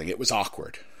Bliss thing. It was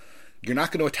awkward. You're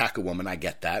not going to attack a woman, I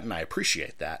get that, and I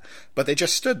appreciate that. But they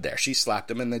just stood there. She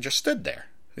slapped him, and they just stood there.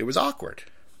 It was awkward.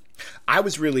 I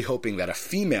was really hoping that a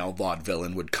female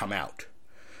vaudevillain would come out.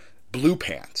 Blue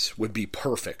Pants would be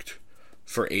perfect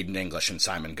for Aiden English and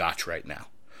Simon Gotch right now.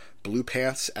 Blue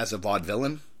Pants as a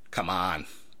vaudevillain? Come on.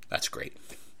 That's great.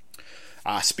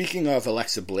 Speaking of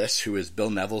Alexa Bliss, who is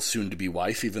Bill Neville's soon-to-be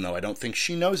wife, even though I don't think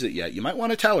she knows it yet, you might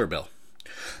want to tell her, Bill.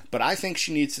 But I think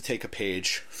she needs to take a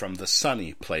page from the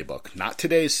Sunny playbook. Not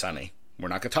today's Sunny. We're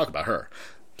not going to talk about her.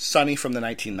 Sunny from the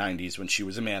 1990s when she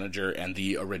was a manager and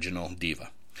the original diva.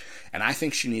 And I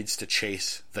think she needs to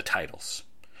chase the titles.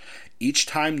 Each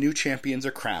time new champions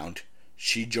are crowned,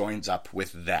 she joins up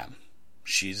with them.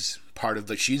 She's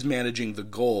managing the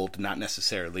gold, not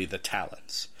necessarily the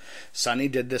talents. Sunny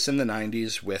did this in the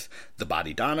 90s with the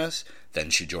Body Donnas. Then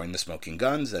she joined the Smoking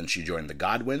Guns. Then she joined the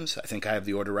Godwins. I think I have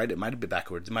the order right. It might have been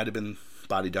backwards. It might have been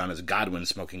Body Donnas, Godwins,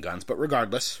 Smoking Guns. But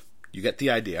regardless, you get the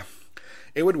idea.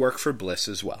 It would work for Bliss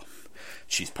as well.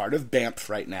 She's part of BAMF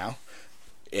right now.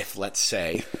 If, let's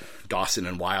say, Dawson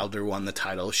and Wilder won the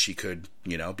title, she could,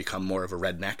 become more of a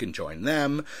redneck and join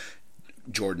them.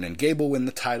 Jordan and Gable win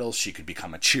the titles. She could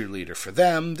become a cheerleader for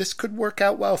them. This could work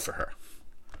out well for her.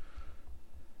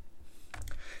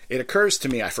 It occurs to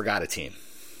me I forgot a team.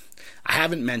 I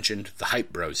haven't mentioned the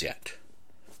Hype Bros yet.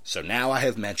 So now I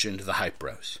have mentioned the Hype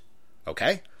Bros.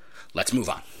 Okay? Let's move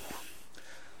on.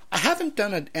 I haven't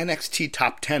done an NXT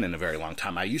top 10 in a very long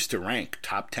time. I used to rank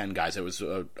top 10 guys. It was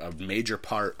a major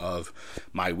part of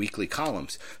my weekly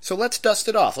columns. So let's dust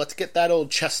it off. Let's get that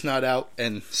old chestnut out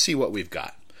and see what we've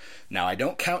got. Now, I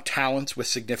don't count talents with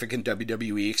significant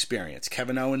WWE experience.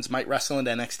 Kevin Owens might wrestle in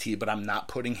NXT, but I'm not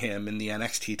putting him in the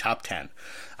NXT top 10.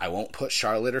 I won't put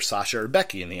Charlotte or Sasha or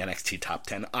Becky in the NXT top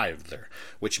 10 either,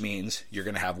 which means you're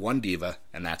going to have one diva,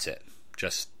 and that's it,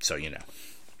 just so you know.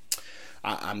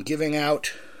 I'm giving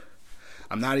out,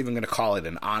 I'm not even going to call it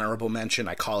an honorable mention.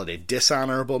 I call it a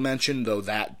dishonorable mention, though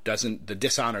the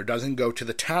dishonor doesn't go to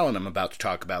the talent I'm about to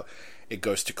talk about. It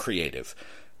goes to creative.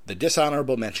 The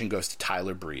dishonorable mention goes to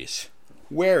Tyler Breeze.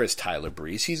 Where is Tyler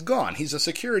Breeze? He's gone. He's a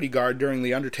security guard during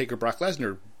the Undertaker-Brock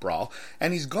Lesnar brawl,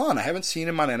 and he's gone. I haven't seen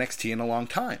him on NXT in a long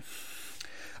time.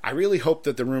 I really hope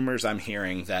that the rumors I'm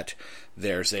hearing that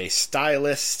there's a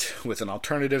stylist with an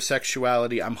alternative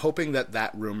sexuality, I'm hoping that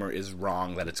that rumor is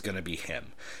wrong, that it's going to be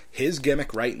him. His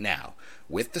gimmick right now,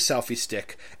 with the selfie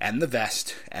stick and the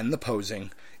vest and the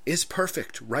posing, is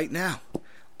perfect right now.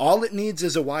 All it needs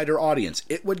is a wider audience.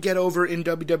 It would get over in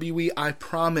WWE, I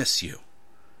promise you.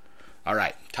 All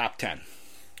right, top 10.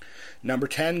 Number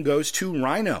 10 goes to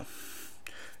Rhino.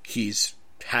 He's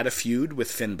had a feud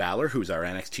with Finn Balor, who's our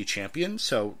NXT champion,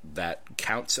 so that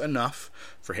counts enough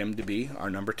for him to be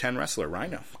our number 10 wrestler.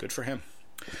 Rhino, good for him.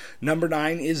 Number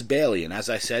 9 is Bayley, and as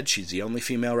I said, she's the only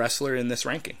female wrestler in this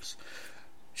rankings.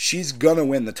 She's gonna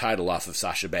win the title off of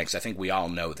Sasha Banks. I think we all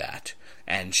know that.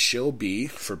 And she'll be,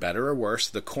 for better or worse,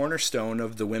 the cornerstone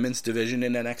of the women's division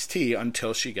in NXT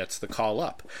until she gets the call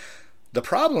up. The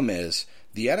problem is,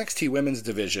 the NXT women's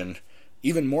division,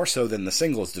 even more so than the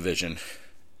singles division,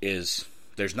 is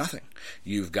there's nothing.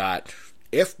 You've got,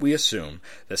 if we assume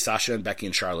that Sasha and Becky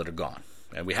and Charlotte are gone,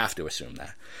 and we have to assume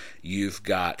that, you've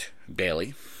got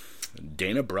Bayley,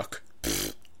 Dana Brooke,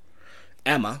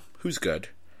 Emma, who's good,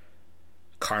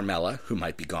 Carmella, who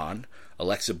might be gone,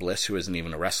 Alexa Bliss, who isn't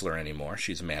even a wrestler anymore,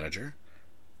 she's a manager,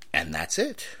 and that's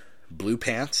it. Blue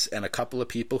Pants and a couple of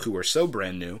people who are so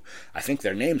brand new, I think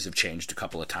their names have changed a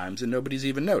couple of times and nobody's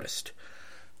even noticed.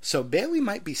 So Bayley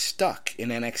might be stuck in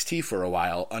NXT for a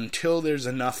while until there's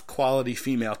enough quality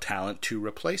female talent to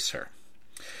replace her.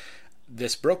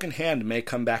 This broken hand may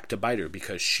come back to bite her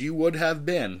because she would have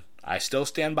been, I still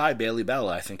stand by Bayley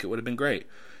Bella, I think it would have been great.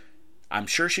 I'm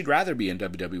sure she'd rather be in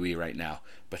WWE right now,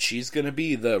 but she's going to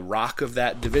be the rock of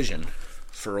that division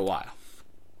for a while.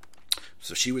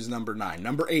 So she was number 9.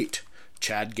 Number 8,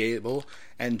 Chad Gable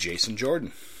and Jason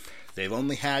Jordan. They've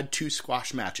only had 2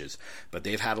 squash matches, but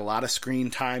they've had a lot of screen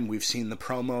time. We've seen the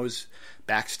promos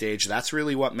backstage. That's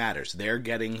really what matters. They're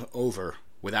getting over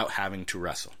without having to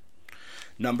wrestle.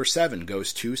 Number 7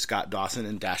 goes to Scott Dawson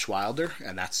and Dash Wilder,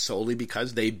 and that's solely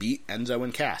because they beat Enzo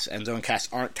and Cass. Enzo and Cass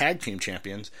aren't tag team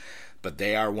champions, but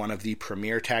they are one of the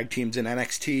premier tag teams in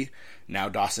NXT. Now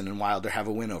Dawson and Wilder have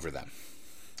a win over them.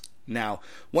 Now,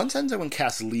 once Enzo and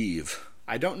Cass leave,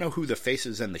 I don't know who the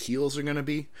faces and the heels are going to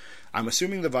be. I'm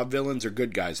assuming the Vaudevillains are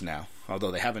good guys now,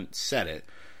 although they haven't said it.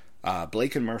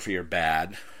 Blake and Murphy are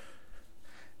bad.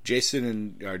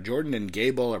 Jordan and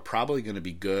Gable are probably going to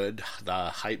be good. The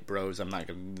Hype Bros, I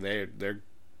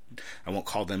won't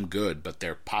call them good, but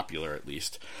they're popular at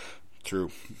least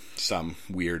through some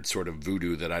weird sort of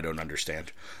voodoo that I don't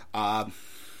understand.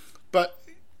 But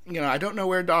I don't know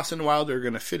where Dawson and Wilder are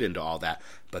going to fit into all that,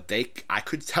 but I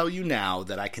could tell you now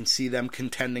that I can see them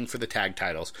contending for the tag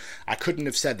titles. I couldn't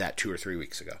have said that 2 or 3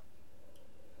 weeks ago.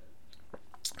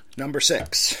 Number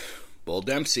 6, Bull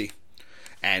Dempsey.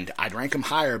 And I'd rank him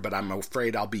higher, but I'm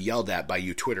afraid I'll be yelled at by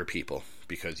you Twitter people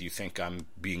because you think I'm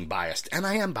being biased. And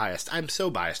I am biased. I'm so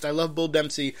biased. I love Bull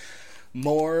Dempsey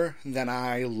more than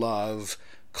I love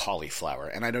cauliflower,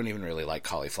 and I don't even really like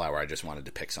cauliflower. I just wanted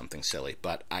to pick something silly,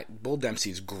 but Bull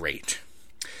Dempsey's great.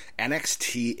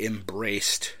 NXT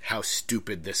embraced how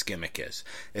stupid this gimmick is.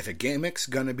 If a gimmick's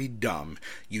gonna be dumb,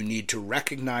 you need to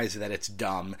recognize that it's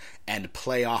dumb and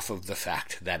play off of the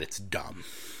fact that it's dumb.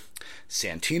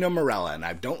 Santino Marella, and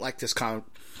I don't like this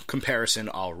comparison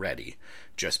already,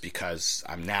 just because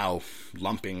I'm now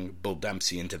lumping Bull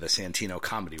Dempsey into the Santino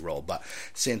comedy role, but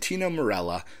Santino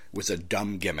Marella was a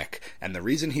dumb gimmick, and the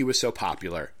reason he was so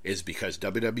popular is because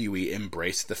WWE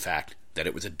embraced the fact that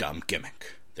it was a dumb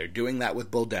gimmick. They're doing that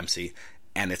with Bull Dempsey,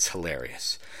 and it's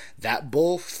hilarious. That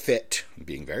Bull Fit, I'm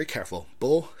being very careful,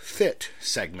 Bull Fit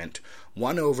segment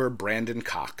won over Brandon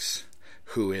Cox,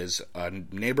 who is a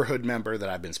neighborhood member that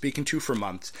I've been speaking to for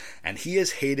months, and he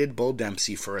has hated Bull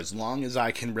Dempsey for as long as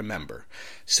I can remember.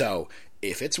 So,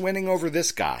 if it's winning over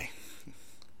this guy,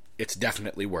 it's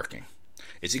definitely working.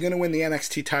 Is he going to win the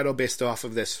NXT title based off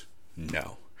of this?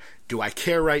 No. Do I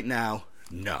care right now?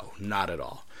 No, not at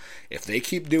all. If they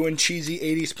keep doing cheesy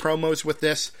 80s promos with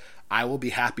this, I will be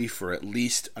happy for at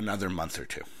least another month or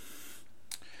 2.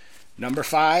 Number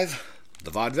 5,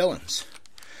 the Vaudevillains.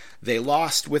 They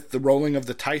lost with the rolling of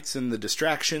the tights and the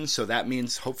distraction, so that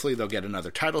means hopefully they'll get another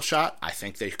title shot. I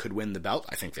think they could win the belt.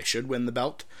 I think they should win the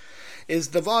belt. Is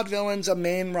the Vaudevillains a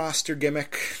main roster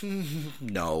gimmick?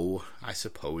 No, I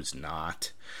suppose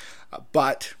not.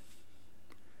 But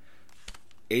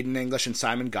Aiden English and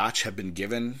Simon Gotch have been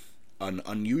given an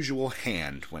unusual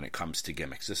hand when it comes to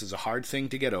gimmicks. This is a hard thing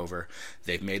to get over.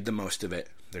 They've made the most of it.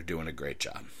 They're doing a great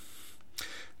job.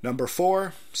 Number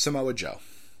 4, Samoa Joe.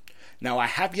 Now, I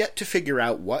have yet to figure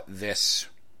out what this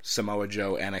Samoa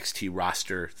Joe NXT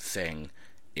roster thing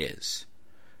is.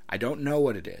 I don't know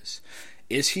what it is.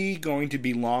 Is he going to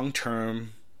be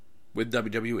long-term with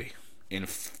WWE? in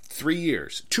 3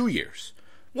 years, 2 years,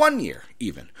 1 year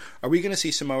even, are we going to see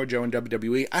Samoa Joe in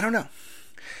WWE? I don't know.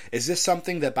 Is this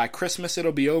something that by Christmas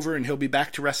it'll be over and he'll be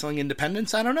back to wrestling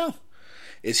independence? I don't know.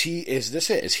 Is this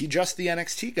it? Is he just the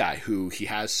NXT guy who he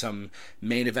has some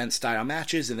main event style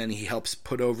matches and then he helps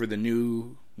put over the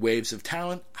new waves of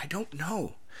talent? I don't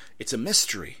know. It's a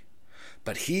mystery.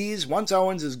 But once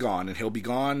Owens is gone, and he'll be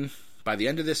gone by the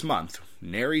end of this month,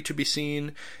 nary to be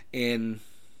seen in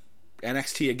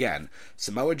NXT again,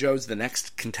 Samoa Joe's the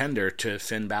next contender to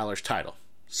Finn Balor's title.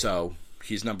 So,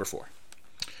 he's number 4.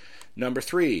 Number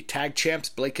 3, tag champs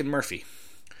Blake and Murphy.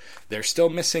 They're still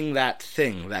missing that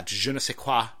thing, that je ne sais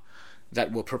quoi,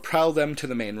 that will propel them to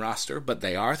the main roster, but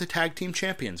they are the tag team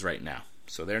champions right now.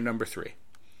 So they're number 3.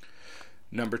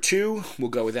 Number 2, we'll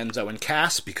go with Enzo and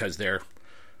Cass, because they're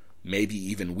maybe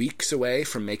even weeks away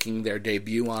from making their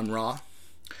debut on Raw.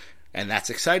 And that's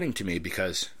exciting to me,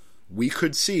 because we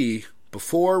could see,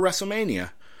 before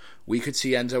WrestleMania, we could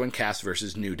see Enzo and Cass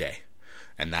versus New Day.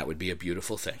 And that would be a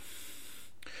beautiful thing.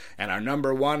 And our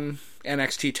number 1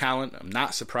 NXT talent,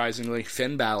 not surprisingly,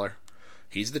 Finn Balor.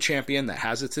 He's the champion that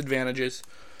has its advantages.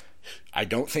 I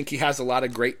don't think he has a lot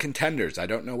of great contenders. I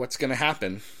don't know what's going to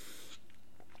happen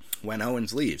when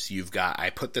Owens leaves.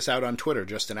 I put this out on Twitter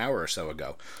just an hour or so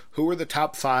ago. Who are the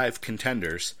top 5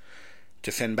 contenders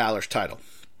to Finn Balor's title?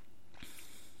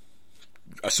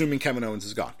 Assuming Kevin Owens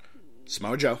is gone.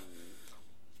 Samoa Joe.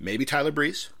 Maybe Tyler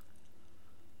Breeze.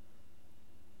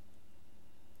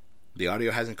 The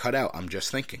audio hasn't cut out. I'm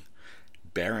just thinking.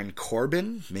 Baron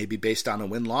Corbin, maybe based on a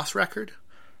win-loss record.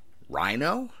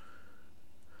 Rhino.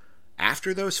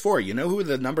 After those 4, you know who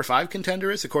the number 5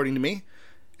 contender is, according to me?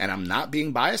 And I'm not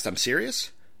being biased, I'm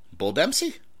serious. Bull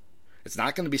Dempsey. It's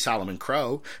not going to be Solomon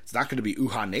Crow. It's not going to be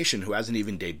Uhaa Nation, who hasn't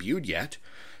even debuted yet.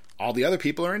 All the other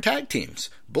people are in tag teams.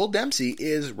 Bull Dempsey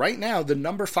is, right now, the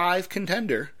number 5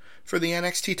 contender for the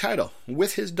NXT title,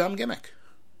 with his dumb gimmick.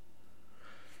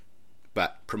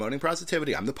 But promoting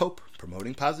positivity, I'm the Pope.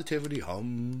 Promoting positivity,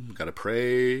 gotta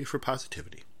pray for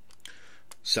positivity.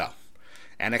 So,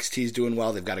 NXT's doing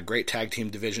well. They've got a great tag team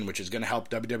division, which is going to help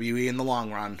WWE in the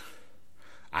long run.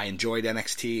 I enjoyed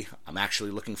NXT. I'm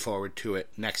actually looking forward to it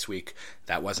next week.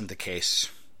 That wasn't the case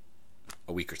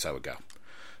a week or so ago.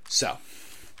 So,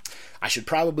 I should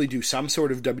probably do some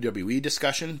sort of WWE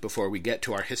discussion before we get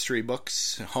to our history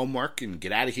books homework and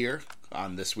get out of here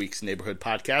on this week's Neighborhood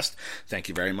Podcast. Thank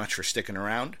you very much for sticking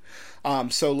around.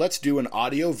 So let's do an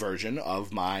audio version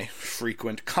of my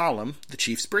frequent column, The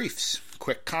Chief's Briefs.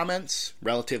 Quick comments,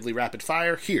 relatively rapid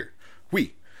fire. Here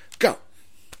we go.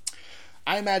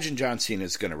 I imagine John Cena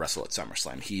is going to wrestle at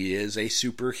SummerSlam. He is a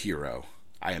superhero.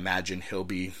 I imagine he'll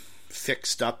be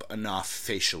fixed up enough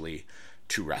facially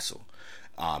to wrestle.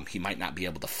 He might not be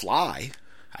able to fly.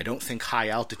 I don't think high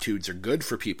altitudes are good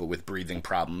for people with breathing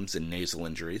problems and nasal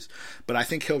injuries, but I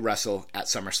think he'll wrestle at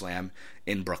SummerSlam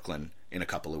in Brooklyn in a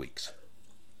couple of weeks.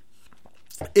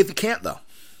 If he can't, though,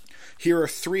 here are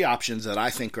 3 options that I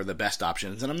think are the best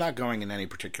options, and I'm not going in any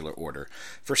particular order,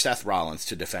 for Seth Rollins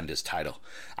to defend his title.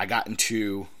 I got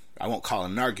into, I won't call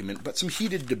it an argument, but some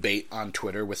heated debate on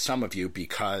Twitter with some of you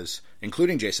because,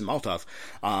 including Jason Malthoff,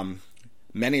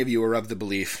 many of you are of the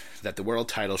belief that the world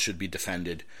title should be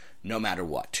defended no matter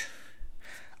what.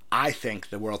 I think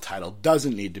the world title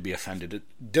doesn't need to be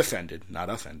defended, not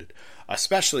offended,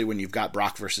 especially when you've got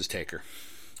Brock versus Taker.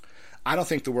 I don't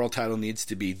think the world title needs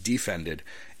to be defended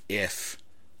if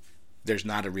there's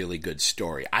not a really good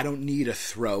story. I don't need a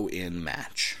throw-in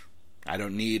match. I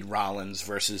don't need Rollins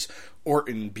versus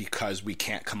Orton because we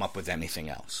can't come up with anything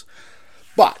else.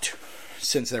 But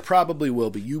since there probably will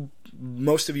be,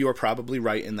 most of you are probably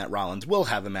right in that Rollins will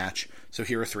have a match, so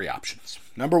here are 3 options.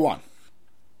 Number 1,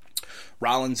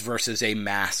 Rollins versus a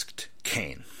masked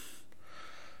Kane.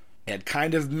 They had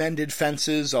kind of mended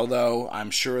fences, although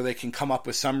I'm sure they can come up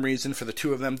with some reason for the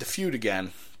 2 of them to feud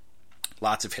again.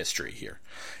 Lots of history here.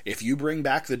 If you bring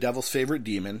back the Devil's Favorite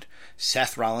Demon,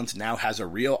 Seth Rollins now has a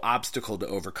real obstacle to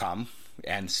overcome,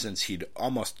 and since he'd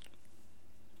almost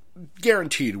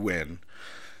guaranteed win,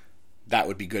 that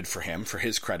would be good for him, for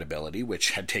his credibility,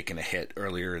 which had taken a hit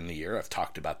earlier in the year. I've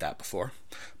talked about that before.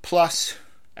 Plus,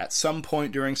 at some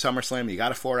point during SummerSlam, you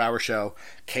got a 4-hour show,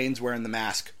 Kane's wearing the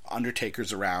mask,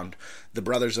 Undertaker's around, the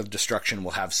Brothers of Destruction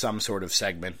will have some sort of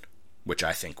segment, which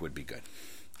I think would be good.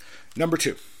 Number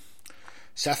 2,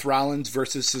 Seth Rollins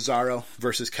versus Cesaro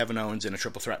versus Kevin Owens in a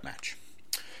triple threat match.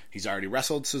 He's already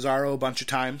wrestled Cesaro a bunch of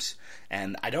times,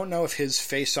 and I don't know if his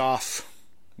face-off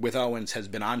with Owens has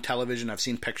been on television. I've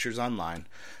seen pictures online.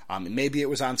 Maybe it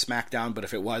was on SmackDown, but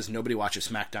if it was, nobody watches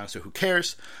SmackDown, so who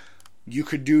cares? You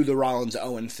could do the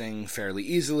Rollins-Owen thing fairly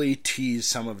easily, tease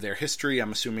some of their history.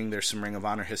 I'm assuming there's some Ring of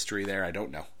Honor history there. I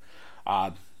don't know.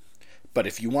 But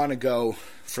if you want to go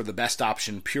for the best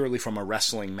option purely from a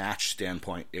wrestling match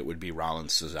standpoint, it would be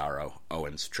Rollins, Cesaro,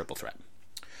 Owens triple threat.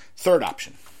 Third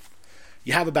option,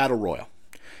 you have a battle royal.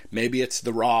 Maybe it's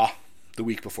the Raw the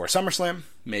week before SummerSlam.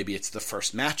 Maybe it's the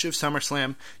first match of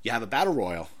SummerSlam. You have a battle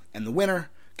royal, and the winner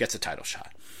gets a title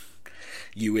shot.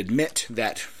 You admit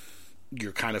that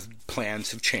your kind of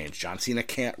plans have changed. John Cena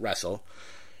can't wrestle.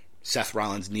 Seth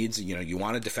Rollins needs, you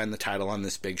want to defend the title on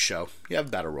this big show. You have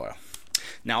a battle royal.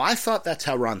 Now, I thought that's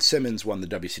how Ron Simmons won the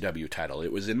WCW title.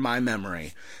 It was in my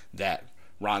memory that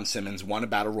Ron Simmons won a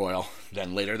battle royal,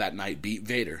 then later that night beat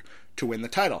Vader to win the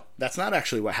title. That's not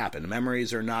actually what happened.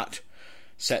 Memories are not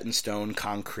set in stone,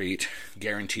 concrete,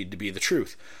 guaranteed to be the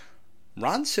truth.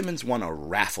 Ron Simmons won a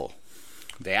raffle.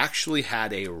 They actually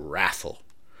had a raffle.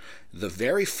 The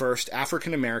very first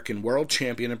African-American world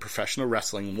champion in professional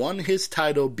wrestling won his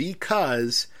title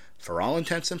because, for all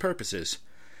intents and purposes,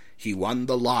 he won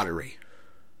the lottery.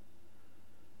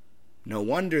 No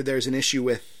wonder there's an issue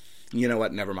with, you know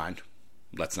what, never mind.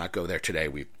 Let's not go there today.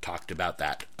 We've talked about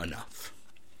that enough.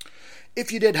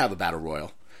 If you did have a battle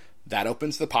royal, that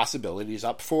opens the possibilities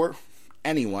up for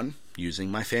anyone,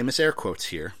 using my famous air quotes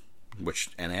here,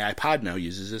 which NAI Podno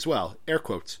uses as well, air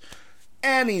quotes.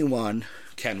 Anyone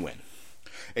can win.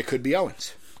 It could be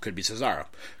Owens, could be Cesaro,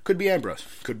 could be Ambrose,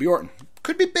 could be Orton,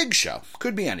 could be Big Show,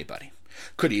 could be anybody.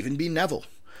 Could even be Neville.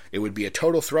 It would be a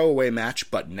total throwaway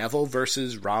match, but Neville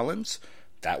versus Rollins,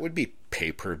 that would be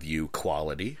pay-per-view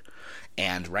quality.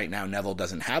 And right now Neville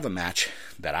doesn't have a match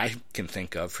that I can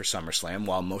think of for SummerSlam,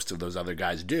 while most of those other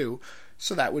guys do,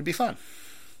 so that would be fun.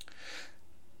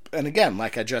 And again,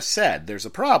 like I just said, there's a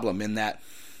problem in that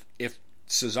if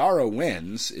Cesaro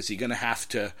wins, is he going to have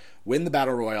to win the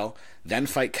Battle Royal, then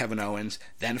fight Kevin Owens,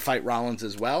 then fight Rollins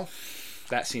as well?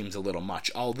 That seems a little much.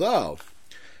 Although,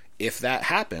 if that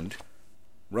happened,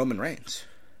 Roman Reigns.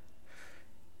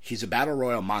 He's a Battle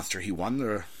Royal monster. He won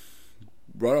the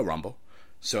Royal Rumble,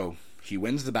 so he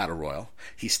wins the Battle Royal.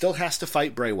 He still has to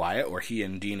fight Bray Wyatt, or he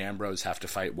and Dean Ambrose have to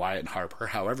fight Wyatt and Harper,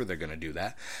 however they're going to do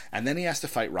that. And then he has to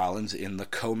fight Rollins in the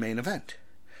co-main event.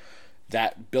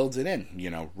 That builds it in.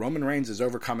 Roman Reigns is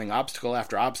overcoming obstacle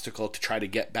after obstacle to try to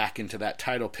get back into that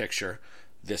title picture.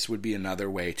 This would be another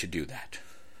way to do that.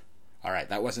 All right,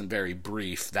 that wasn't very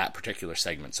brief, that particular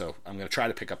segment, so I'm going to try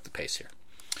to pick up the pace here.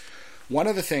 One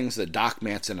of the things that Doc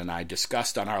Manson and I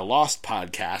discussed on our Lost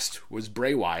podcast was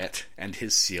Bray Wyatt and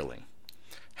his ceiling.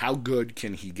 How good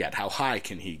can he get? How high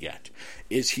can he get?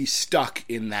 Is he stuck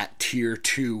in that tier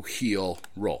 2 heel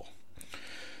role?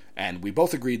 And we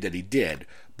both agreed that he did,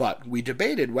 but we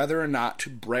debated whether or not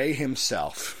Bray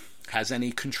himself has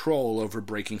any control over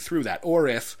breaking through that, or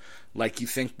if, like you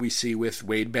think we see with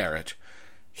Wade Barrett,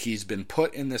 he's been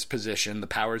put in this position, the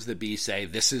powers that be say,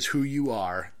 this is who you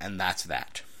are, and that's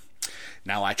that.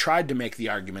 Now, I tried to make the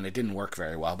argument, it didn't work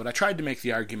very well, but I tried to make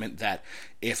the argument that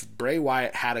if Bray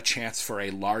Wyatt had a chance for a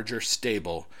larger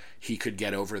stable, he could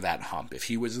get over that hump. If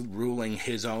he was ruling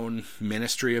his own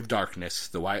Ministry of Darkness,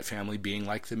 the Wyatt family being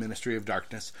like the Ministry of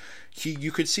Darkness,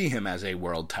 you could see him as a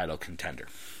world title contender.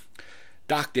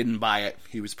 Doc didn't buy it,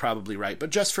 he was probably right, but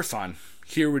just for fun,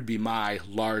 here would be my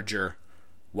larger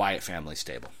Wyatt family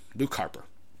stable. Luke Harper,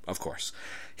 of course.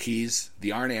 He's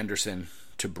the Arn Anderson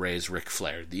to Bray's Ric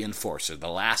Flair, the enforcer, the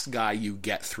last guy you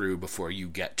get through before you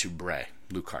get to Bray,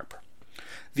 Luke Harper.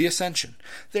 The Ascension.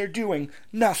 They're doing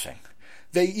nothing.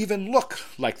 They even look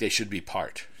like they should be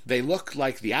part. They look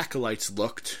like the Acolytes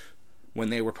looked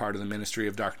when they were part of the Ministry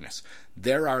of Darkness.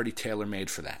 They're already tailor-made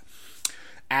for that.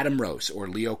 Adam Rose, or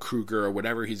Leo Kruger, or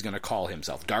whatever he's going to call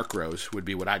himself. Dark Rose would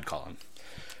be what I'd call him.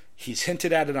 He's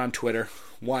hinted at it on Twitter.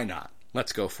 Why not?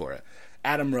 Let's go for it.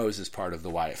 Adam Rose is part of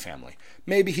the Wyatt family.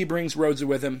 Maybe he brings Rosa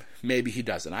with him. Maybe he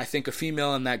doesn't. I think a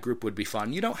female in that group would be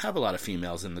fun. You don't have a lot of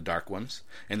females in the dark ones.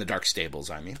 In the dark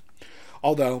stables, I mean.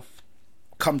 Although,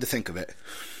 come to think of it,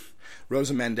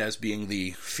 Rosa Mendez being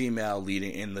the female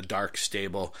leading in the dark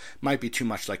stable might be too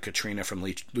much like Katrina from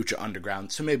Lucha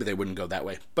Underground, so maybe they wouldn't go that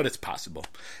way, but it's possible.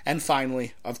 And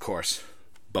finally, of course,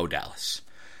 Bo Dallas.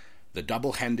 The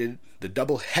double-headed,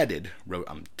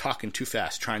 I'm talking too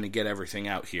fast, trying to get everything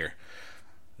out here.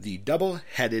 The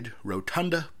double-headed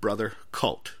Rotunda Brother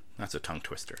Cult. That's a tongue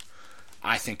twister.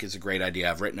 I think is a great idea.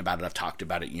 I've written about it. I've talked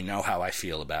about it. You know how I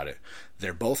feel about it.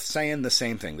 They're both saying the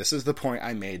same thing. This is the point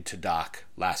I made to Doc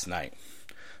last night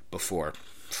before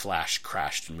Flash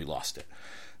crashed and we lost it.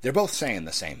 They're both saying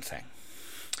the same thing.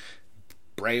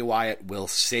 Bray Wyatt will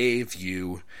save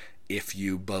you if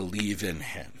you believe in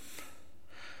him.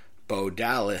 Bo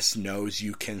Dallas knows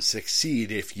you can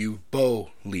succeed if you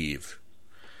believe.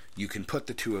 You can put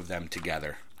the two of them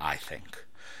together, I think.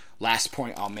 Last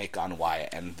point I'll make on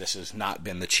Wyatt, and this has not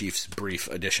been the Chiefs' brief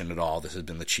edition at all. This has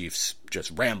been the Chiefs'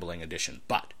 just rambling edition.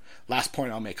 But last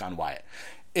point I'll make on Wyatt.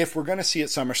 If we're going to see at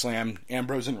SummerSlam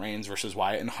Ambrose and Reigns versus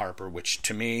Wyatt and Harper, which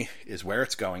to me is where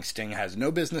it's going, Sting has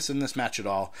no business in this match at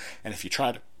all, and if you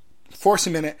try to force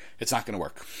him in it, it's not going to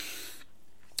work.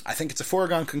 I think it's a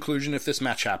foregone conclusion if this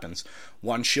match happens.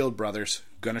 One Shield brother's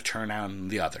going to turn on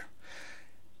the other.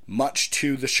 Much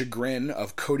to the chagrin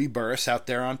of Cody Burris out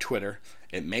there on Twitter,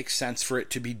 it makes sense for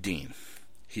it to be Dean.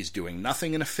 He's doing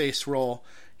nothing in a face role.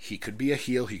 He could be a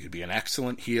heel. He could be an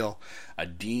excellent heel. A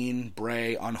Dean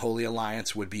Bray Unholy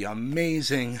Alliance would be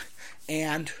amazing.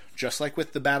 And, just like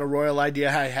with the Battle Royal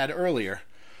idea I had earlier,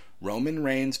 Roman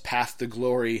Reigns' path to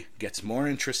glory gets more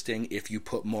interesting if you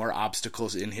put more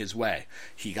obstacles in his way.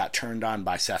 He got turned on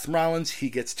by Seth Rollins.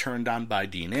 He gets turned on by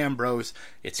Dean Ambrose.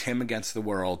 It's him against the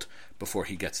world before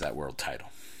he gets that world title.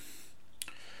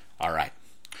 All right.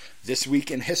 This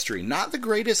week in history. Not the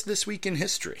greatest this week in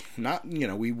history. Not,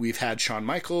 we've had Shawn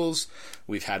Michaels.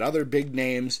 We've had other big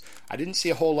names. I didn't see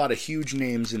a whole lot of huge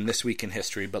names in this week in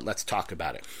history, but let's talk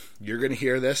about it. You're going to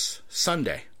hear this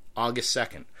Sunday, August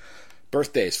 2nd.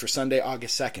 Birthdays for Sunday,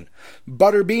 August 2nd.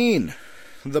 Butterbean,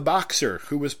 the boxer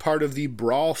who was part of the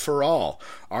Brawl for All,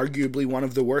 arguably one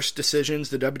of the worst decisions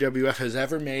the WWF has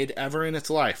ever made ever in its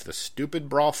life. The stupid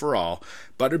Brawl for All.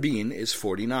 Butterbean is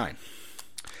 49.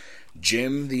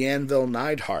 Jim the Anvil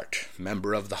Neidhart,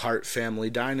 member of the Hart family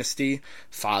dynasty,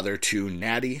 father to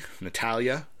Natty,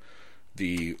 Natalia,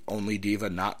 the only diva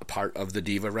not a part of the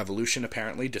Diva Revolution,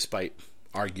 apparently, despite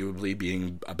arguably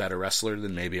being a better wrestler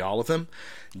than maybe all of them.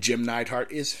 Jim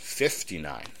Neidhart is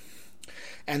 59.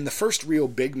 And the first real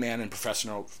big man in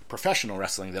professional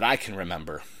wrestling that I can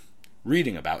remember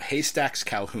reading about, Haystacks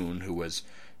Calhoun, who was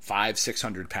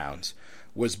 500-600 pounds,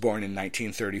 was born in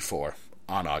 1934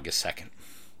 on August 2nd.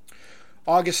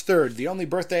 August 3rd, the only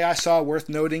birthday I saw worth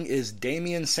noting is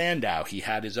Damien Sandow. He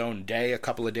had his own day a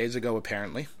couple of days ago,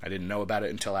 apparently. I didn't know about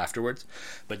it until afterwards.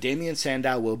 But Damien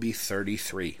Sandow will be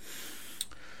 33.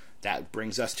 That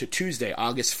brings us to Tuesday,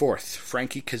 August 4th.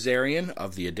 Frankie Kazarian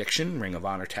of The Addiction, Ring of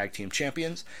Honor Tag Team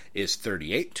Champions, is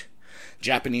 38.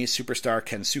 Japanese superstar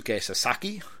Kensuke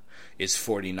Sasaki is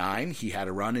 49. He had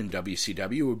a run in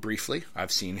WCW briefly.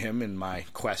 I've seen him in my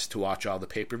quest to watch all the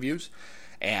pay-per-views.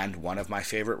 And one of my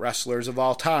favorite wrestlers of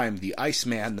all time, the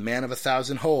Iceman, the man of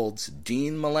 1,000 holds,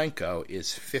 Dean Malenko,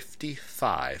 is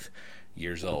 55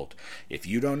 years old. If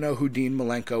you don't know who Dean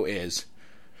Malenko is,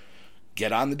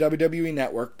 get on the WWE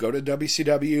Network, go to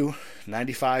WCW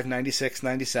 95, 96,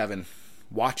 97.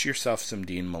 Watch yourself some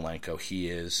Dean Malenko. He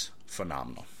is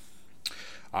phenomenal.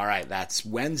 All right, that's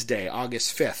Wednesday,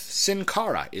 August 5th. Sin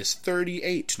Cara is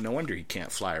 38. No wonder he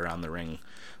can't fly around the ring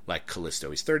like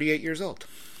Kalisto. He's 38 years old.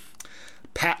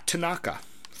 Pat Tanaka,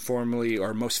 formerly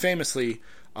or most famously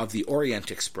of the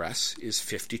Orient Express, is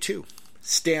 52.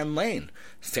 Stan Lane,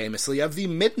 famously of the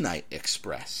Midnight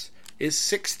Express, is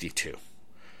 62.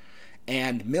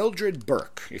 And Mildred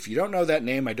Burke, if you don't know that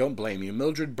name, I don't blame you.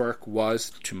 Mildred Burke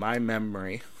was, to my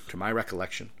memory, to my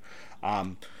recollection,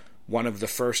 one of the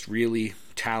first really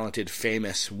talented,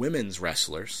 famous women's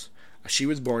wrestlers. She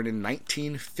was born in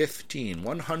 1915,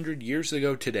 100 years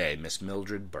ago today, Miss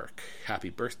Mildred Burke. Happy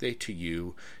birthday to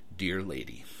you, dear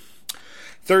lady.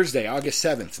 Thursday, August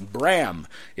 7th, Bram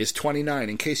is 29.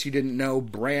 In case you didn't know,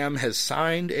 Bram has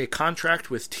signed a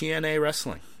contract with TNA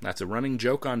Wrestling. That's a running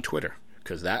joke on Twitter,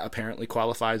 because that apparently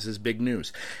qualifies as big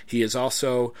news. He is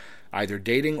also either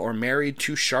dating or married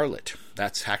to Charlotte.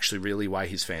 That's actually really why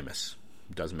he's famous.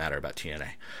 Doesn't matter about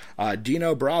TNA.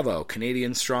 Dino Bravo,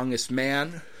 Canadian's strongest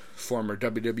man, former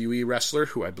WWE wrestler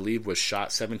who I believe was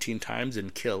shot 17 times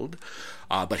and killed.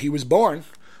 But he was born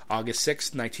August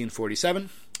 6th, 1947.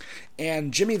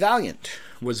 And Jimmy Valiant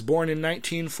was born in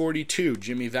 1942.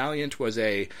 Jimmy Valiant was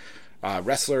a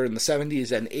wrestler in the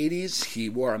 70s and 80s. He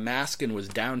wore a mask and was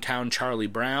downtown Charlie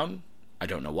Brown. I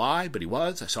don't know why, but he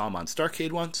was. I saw him on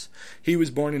Starrcade once. He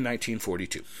was born in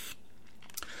 1942.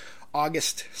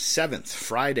 August 7th,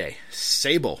 Friday,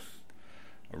 Sable,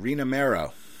 Rena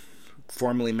Mero,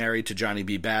 formerly married to Johnny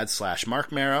B. Bad / Mark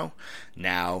Mero,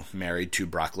 now married to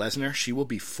Brock Lesnar. She will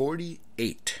be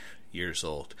 48 years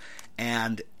old.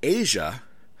 And Asia,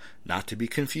 not to be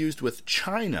confused with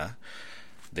China,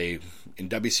 in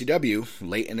WCW,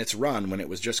 late in its run, when it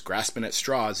was just grasping at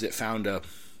straws, it found a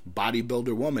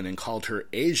bodybuilder woman and called her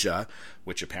Asia,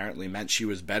 which apparently meant she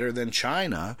was better than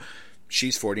China.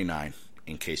 She's 49,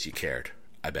 in case you cared.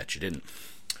 I bet you didn't.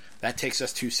 That takes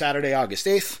us to Saturday, August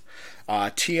 8th.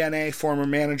 TNA former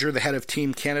manager, the head of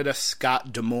Team Canada,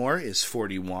 Scott D'Amore, is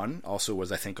 41. Also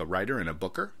was, I think, a writer and a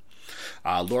booker.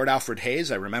 Lord Alfred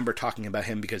Hayes, I remember talking about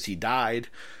him because he died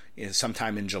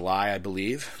sometime in July, I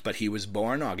believe. But he was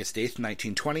born August 8th,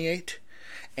 1928.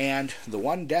 And the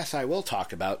one death I will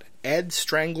talk about, Ed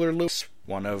Strangler Lewis,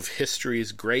 one of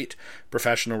history's great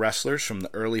professional wrestlers from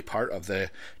the early part of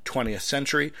the 20th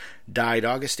century, died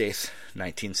August 8th,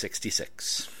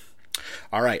 1966.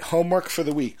 All right, homework for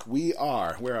the week. Where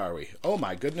are we? Oh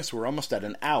my goodness, we're almost at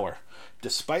an hour.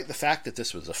 Despite the fact that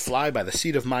this was a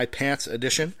fly-by-the-seat-of-my-pants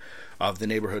edition of the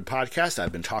Neighborhood Podcast,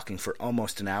 I've been talking for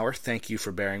almost an hour. Thank you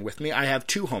for bearing with me. I have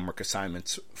 2 homework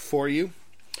assignments for you.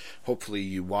 Hopefully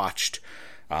you watched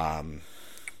the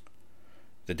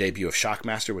debut of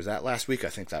Shockmaster. Was that last week? I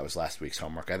think that was last week's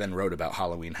homework. I then wrote about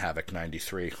Halloween Havoc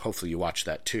 93. Hopefully you watched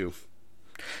that too.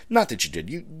 Not that you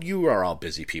did. You are all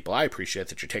busy people. I appreciate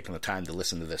that you're taking the time to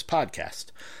listen to this podcast.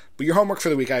 But your homework for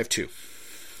the week, I have 2.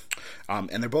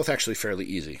 And they're both actually fairly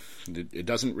easy. It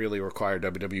doesn't really require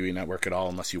WWE Network at all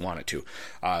unless you want it to.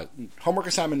 Homework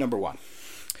assignment number 1.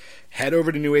 Head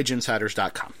over to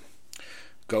NewAgeInsiders.com.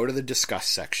 Go to the Discuss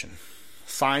section.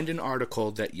 Find an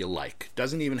article that you like.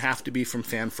 Doesn't even have to be from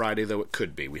Fan Friday, though it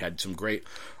could be. We had some great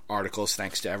articles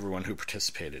thanks to everyone who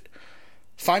participated.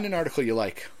 Find an article you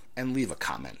like and leave a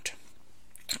comment.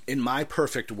 In my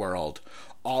perfect world,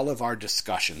 all of our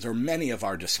discussions, or many of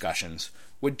our discussions,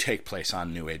 would take place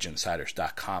on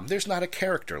NewAgeInsiders.com. There's not a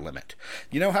character limit.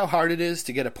 You know how hard it is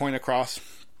to get a point across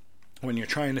when you're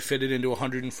trying to fit it into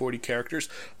 140 characters?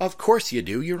 Of course you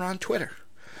do. You're on Twitter.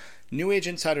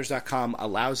 NewAgeInsiders.com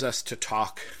allows us to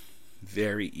talk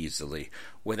very easily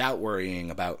without worrying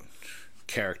about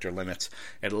character limits.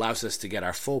 It allows us to get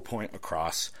our full point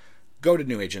across. Go to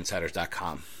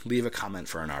NewAgeInsiders.com. Leave a comment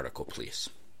for an article, please.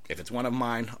 If it's one of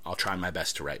mine, I'll try my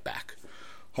best to write back.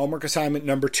 Homework assignment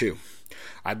number 2.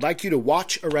 I'd like you to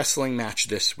watch a wrestling match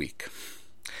this week.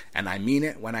 And I mean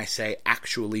it when I say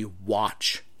actually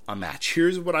watch a match.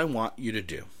 Here's what I want you to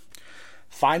do.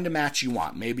 Find a match you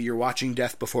want. Maybe you're watching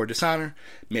Death Before Dishonor.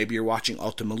 Maybe you're watching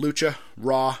Ultima Lucha,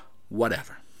 Raw,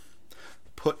 whatever.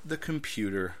 Put the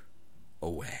computer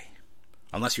away.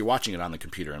 Unless you're watching it on the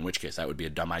computer, in which case that would be a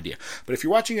dumb idea. But if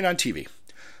you're watching it on TV,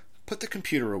 put the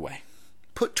computer away.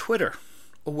 Put Twitter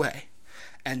away.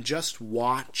 And just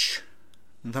watch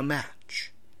the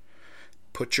match.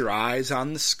 Put your eyes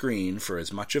on the screen for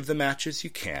as much of the match as you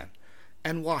can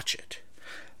and watch it.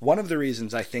 One of the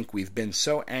reasons I think we've been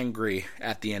so angry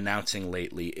at the announcing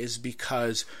lately is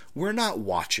because we're not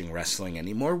watching wrestling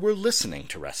anymore. We're listening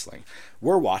to wrestling.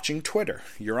 We're watching Twitter.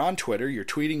 You're on Twitter, you're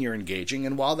tweeting, you're engaging,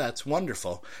 and while that's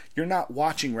wonderful, you're not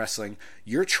watching wrestling.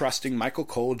 You're trusting Michael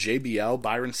Cole, JBL,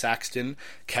 Byron Saxton,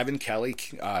 Kevin Kelly,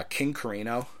 King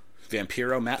Carino,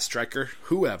 Vampiro, Matt Striker,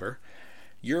 whoever.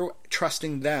 You're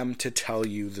trusting them to tell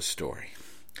you the story.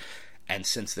 And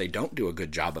since they don't do a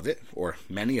good job of it, or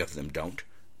many of them don't,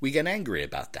 we get angry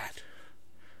about that.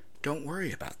 Don't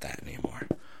worry about that anymore.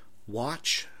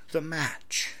 Watch the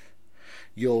match.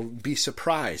 You'll be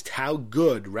surprised how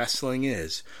good wrestling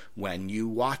is when you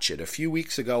watch it. A few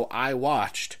weeks ago, I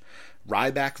watched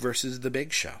Ryback versus The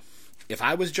Big Show. If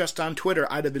I was just on Twitter,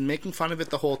 I'd have been making fun of it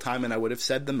the whole time, and I would have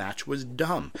said the match was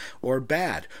dumb, or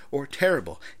bad, or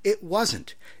terrible. It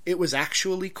wasn't. It was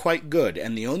actually quite good,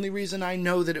 and the only reason I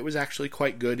know that it was actually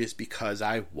quite good is because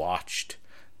I watched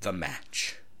the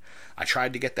match. I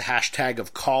tried to get the hashtag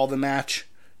of call the match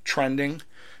trending.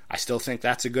 I still think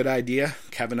that's a good idea.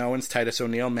 Kevin Owens, Titus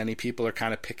O'Neil, many people are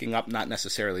kind of picking up not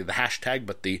necessarily the hashtag,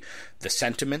 but the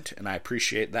sentiment, and I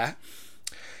appreciate that.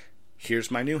 Here's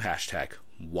my new hashtag.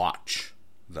 Watch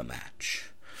the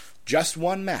match. Just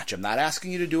one match. I'm not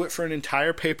asking you to do it for an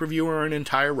entire pay-per-view or an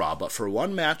entire Raw, but for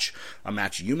one match, a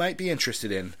match you might be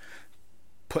interested in,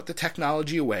 put the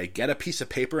technology away, get a piece of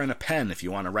paper and a pen if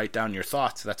you want to write down your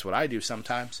thoughts. That's what I do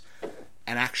sometimes.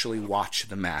 And actually watch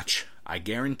the match. I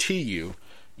guarantee you,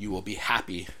 you will be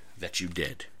happy that you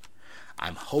did.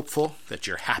 I'm hopeful that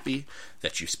you're happy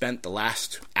that you spent the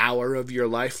last hour of your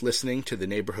life listening to the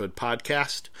Neighborhood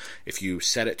Podcast. If you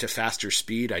set it to faster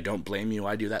speed, I don't blame you.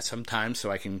 I do that sometimes so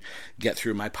I can get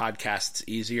through my podcasts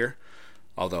easier.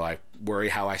 Although I worry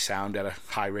how I sound at a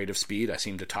high rate of speed. I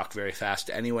seem to talk very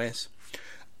fast anyways.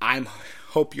 I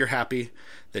hope you're happy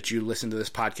that you listened to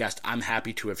this podcast. I'm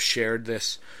happy to have shared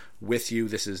this with you.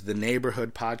 This is the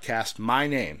Neighborhood Podcast. My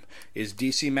name is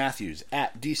DC Matthews,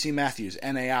 at DC Matthews,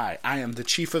 NAI. I am the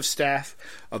Chief of Staff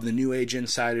of the New Age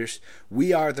Insiders.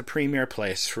 We are the premier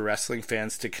place for wrestling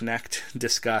fans to connect,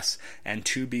 discuss, and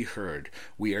to be heard.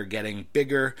 We are getting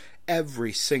bigger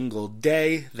every single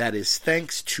day. That is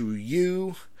thanks to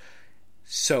you.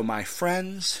 So, my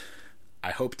friends,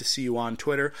 I hope to see you on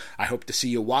Twitter. I hope to see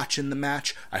you watching the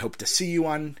match. I hope to see you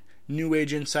on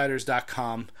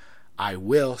NewAgeInsiders.com. I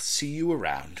will see you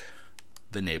around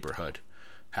the neighborhood.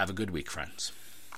 Have a good week, friends.